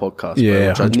in our podcast, bro,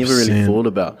 which I never really thought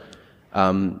about.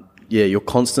 You're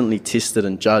constantly tested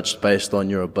and judged based on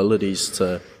your abilities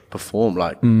to perform,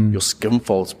 like your skin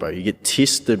folds, bro. You get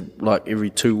tested like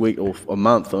every 2 weeks or a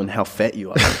month on how fat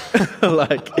you are.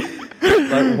 like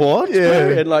what? Yeah.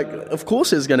 Bro? And like, of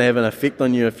course it's going to have an effect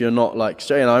on you if you're not like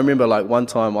straight. And I remember like one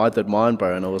time I did mine,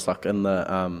 bro, and it was like in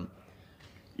the,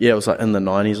 it was like in the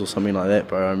 90s or something like that,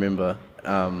 bro. I remember,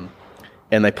 and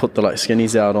they put the like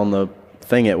skinnies out on the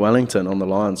thing at Wellington on the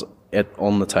lines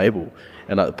on the table.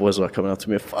 And like the boys were like coming up to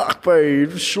me, fuck, bro,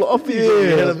 you're sloppy, bro.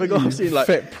 You had a big offseason. Like,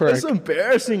 fat prick. It's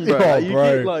embarrassing, bro.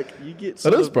 Oh, like, you get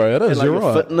it is, bro. It is. Like, you're your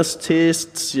right. fitness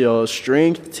tests, your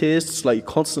strength tests, like you're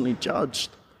constantly judged.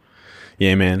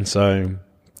 Yeah, man. So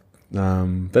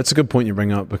that's a good point you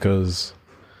bring up because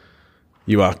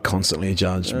you are constantly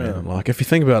judged, man. Like if you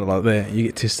think about it like that, you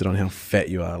get tested on how fat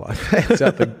you are. Like that's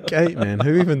out the gate, man.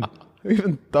 Who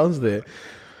even does that?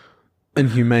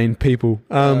 Inhumane people.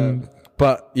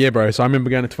 But yeah, bro. So I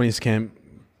remember going to 20s camp.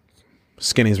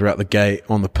 Skinnies were out the gate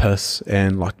on the piss,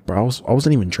 and like, bro, I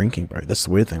wasn't even drinking, bro. That's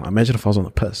the weird thing. Like, imagine if I was on the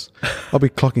piss, I'll be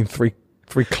clocking three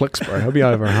clicks, bro. I'll be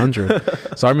over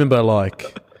 100. So I remember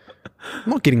like, I'm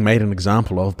not getting made an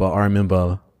example of, but I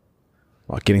remember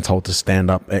like getting told to stand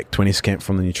up at 20s camp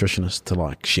from the nutritionist to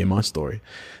like share my story.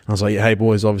 And I was like, hey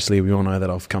boys, obviously we all know that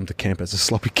I've come to camp as a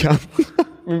sloppy cunt.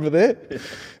 Remember that? Yeah.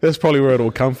 That's probably where it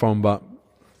all come from. But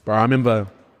bro, I remember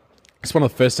it's one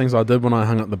of the first things I did when I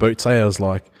hung up the boots. I was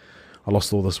like, I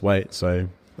lost all this weight. So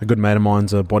a good mate of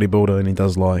mine's a bodybuilder, and he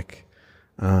does like,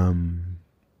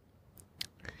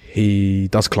 he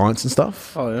does clients and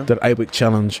stuff. Oh yeah. Did an 8-week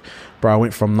challenge, bro. I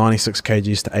went from 96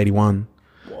 kgs to 81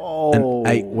 in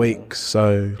 8 weeks.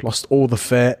 So lost all the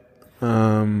fat.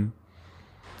 It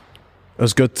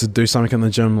was good to do something in the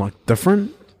gym like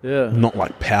different. Yeah. Not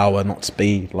like power, not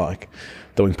speed, like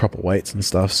doing proper weights and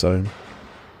stuff. So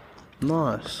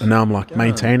nice. And now I'm like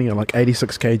maintaining at like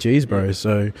 86 kgs, bro. Yeah.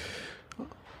 So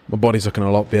my body's looking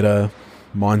a lot better.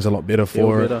 Mine's a lot better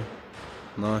for it.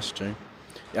 Nice, G.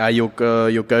 Your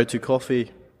go-to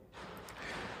coffee?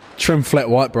 Trim flat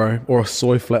white, bro, or a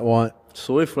soy flat white.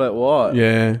 Soy flat white?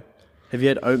 Yeah. Have you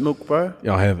had oat milk, bro?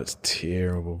 Yeah, I have. It's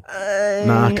terrible.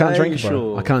 Nah, I can't drink it, bro.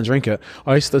 Sure? I can't drink it.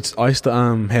 I used to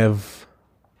have.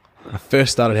 When I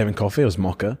first started having coffee, it was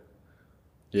mocha,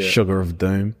 sugar of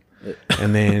doom,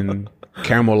 and then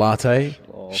caramel latte,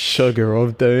 sugar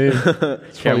of doom.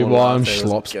 That's probably why I'm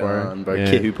slops, bro. Yeah.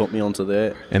 Kid who put me onto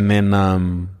that. And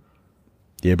then,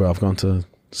 yeah, bro, I've gone to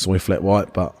soy flat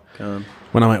white, but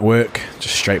when I'm at work,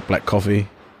 just straight black coffee.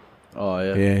 Oh,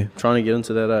 yeah. Yeah. Trying to get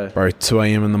into that, eh? Bro, 2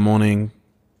 a.m. in the morning,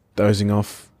 dozing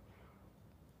off.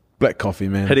 Black coffee,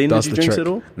 man. Had any energy drinks at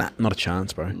all? Nah, not a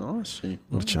chance, bro. Nice.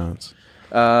 Not a chance.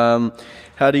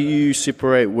 How do you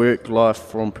separate work life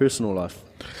from personal life?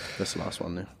 That's the last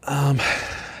one there.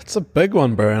 It's a big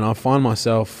one, bro, and I find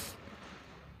myself,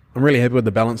 I'm really happy with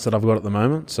the balance that I've got at the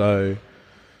moment. So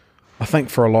I think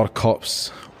for a lot of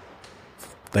cops,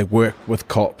 they work with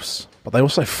cops, but they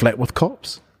also flat with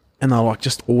cops. And they're like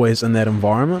just always in that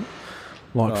environment.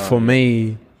 Like for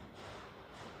me,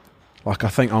 like I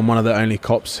think I'm one of the only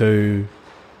cops who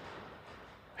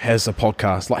has a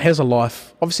podcast, like has a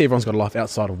life. Obviously everyone's got a life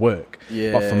outside of work.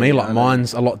 Yeah. But for me, like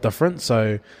mine's a lot different.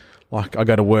 So like I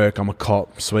go to work, I'm a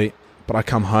cop, sweet. But I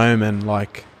come home and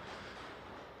like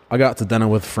I go out to dinner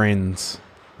with friends.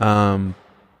 I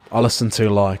listen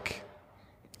to like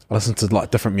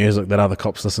different music that other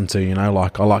cops listen to, you know,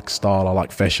 like I like style, I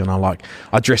like fashion,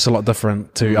 I dress a lot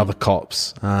different to other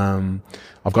cops.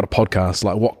 I've got a podcast,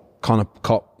 like what kind of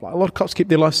cop, like a lot of cops keep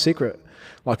their life secret.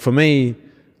 Like for me,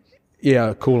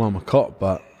 yeah, cool, I'm a cop,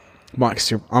 but I'm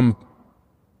Sharan,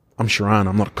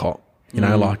 I'm not a cop. You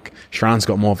know, like Sharan's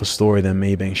got more of a story than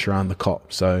me being Sharan the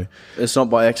cop. So it's not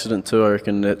by accident too. I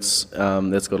reckon that's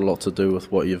got a lot to do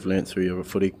with what you've learned through your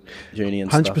footy journey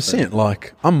and 100%, stuff. 100%.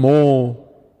 Like I'm more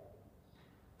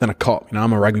than a cop, you know,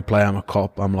 I'm a rugby player, I'm a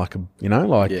cop, I'm like a, you know,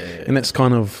 like, and that's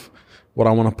kind of what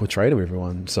I want to portray to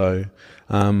everyone. So,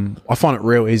 I find it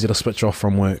real easy to switch off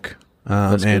from work,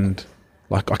 and good.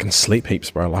 Like I can sleep heaps,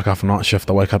 bro. Like after night shift,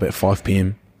 I wake up at 5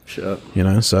 p.m. Sure. You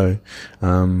know, so,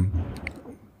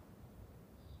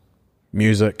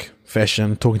 music,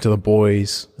 fashion, talking to the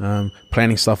boys,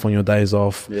 planning stuff on your days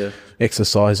off,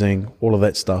 exercising, all of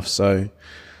that stuff. So,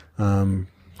 and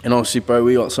obviously, bro,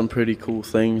 we got some pretty cool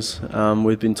things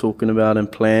we've been talking about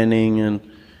and planning, and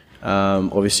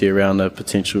obviously around a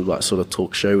potential like sort of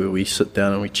talk show where we sit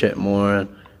down and we chat more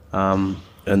and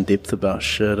in depth about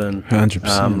shit, and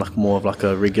 100%. like more of like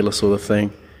a regular sort of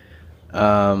thing.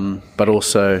 But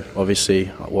also, obviously,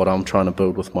 what I'm trying to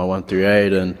build with my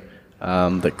 138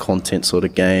 and the content sort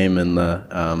of game and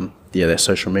the that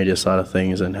social media side of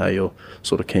things, and how you're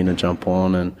sort of keen to jump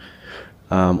on and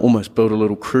almost build a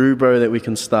little crew, bro, that we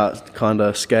can start kind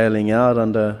of scaling out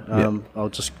under. I'll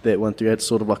just that 138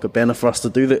 sort of like a banner for us to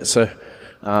do that. So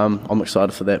I'm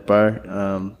excited for that,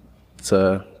 bro.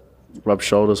 To rub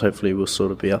shoulders, hopefully we'll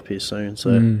sort of be up here soon.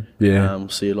 So we'll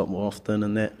see you a lot more often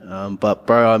in that. But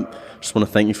bro, I just want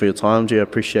to thank you for your time, G. I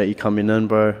appreciate you coming in,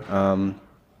 bro.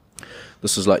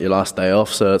 This is like your last day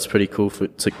off, so it's pretty cool for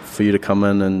you to come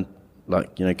in and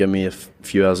like, you know, give me a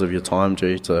few hours of your time,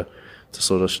 G, to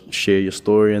sort of share your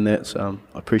story and that. So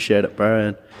I appreciate it,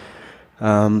 bro.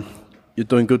 And you're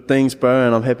doing good things, bro,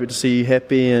 and I'm happy to see you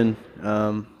happy. And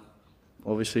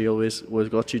obviously always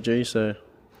got you, G. So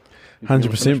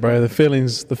 100%, bro. The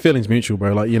feeling's mutual,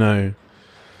 bro. Like, you know,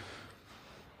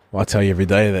 I tell you every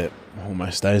day that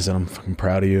almost days that I'm fucking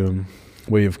proud of you and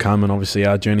where you've come, and obviously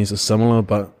our journeys are similar,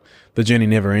 but the journey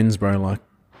never ends, bro. Like,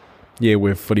 yeah,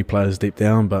 we're footy players deep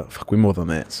down, but fuck, we're more than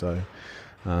that. So,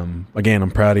 again,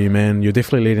 I'm proud of you, man. You're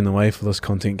definitely leading the way for this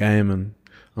content game, and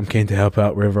I'm keen to help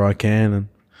out wherever I can, and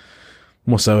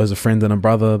more so as a friend and a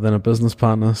brother than a business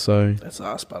partner. So that's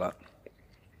us, brother.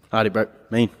 Hardy, bro.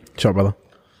 Mean. Ciao, brother.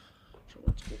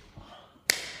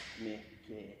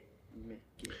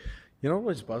 You know what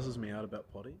always buzzes me out about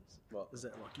potties? What? Is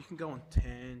that like you can go on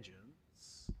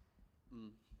tangents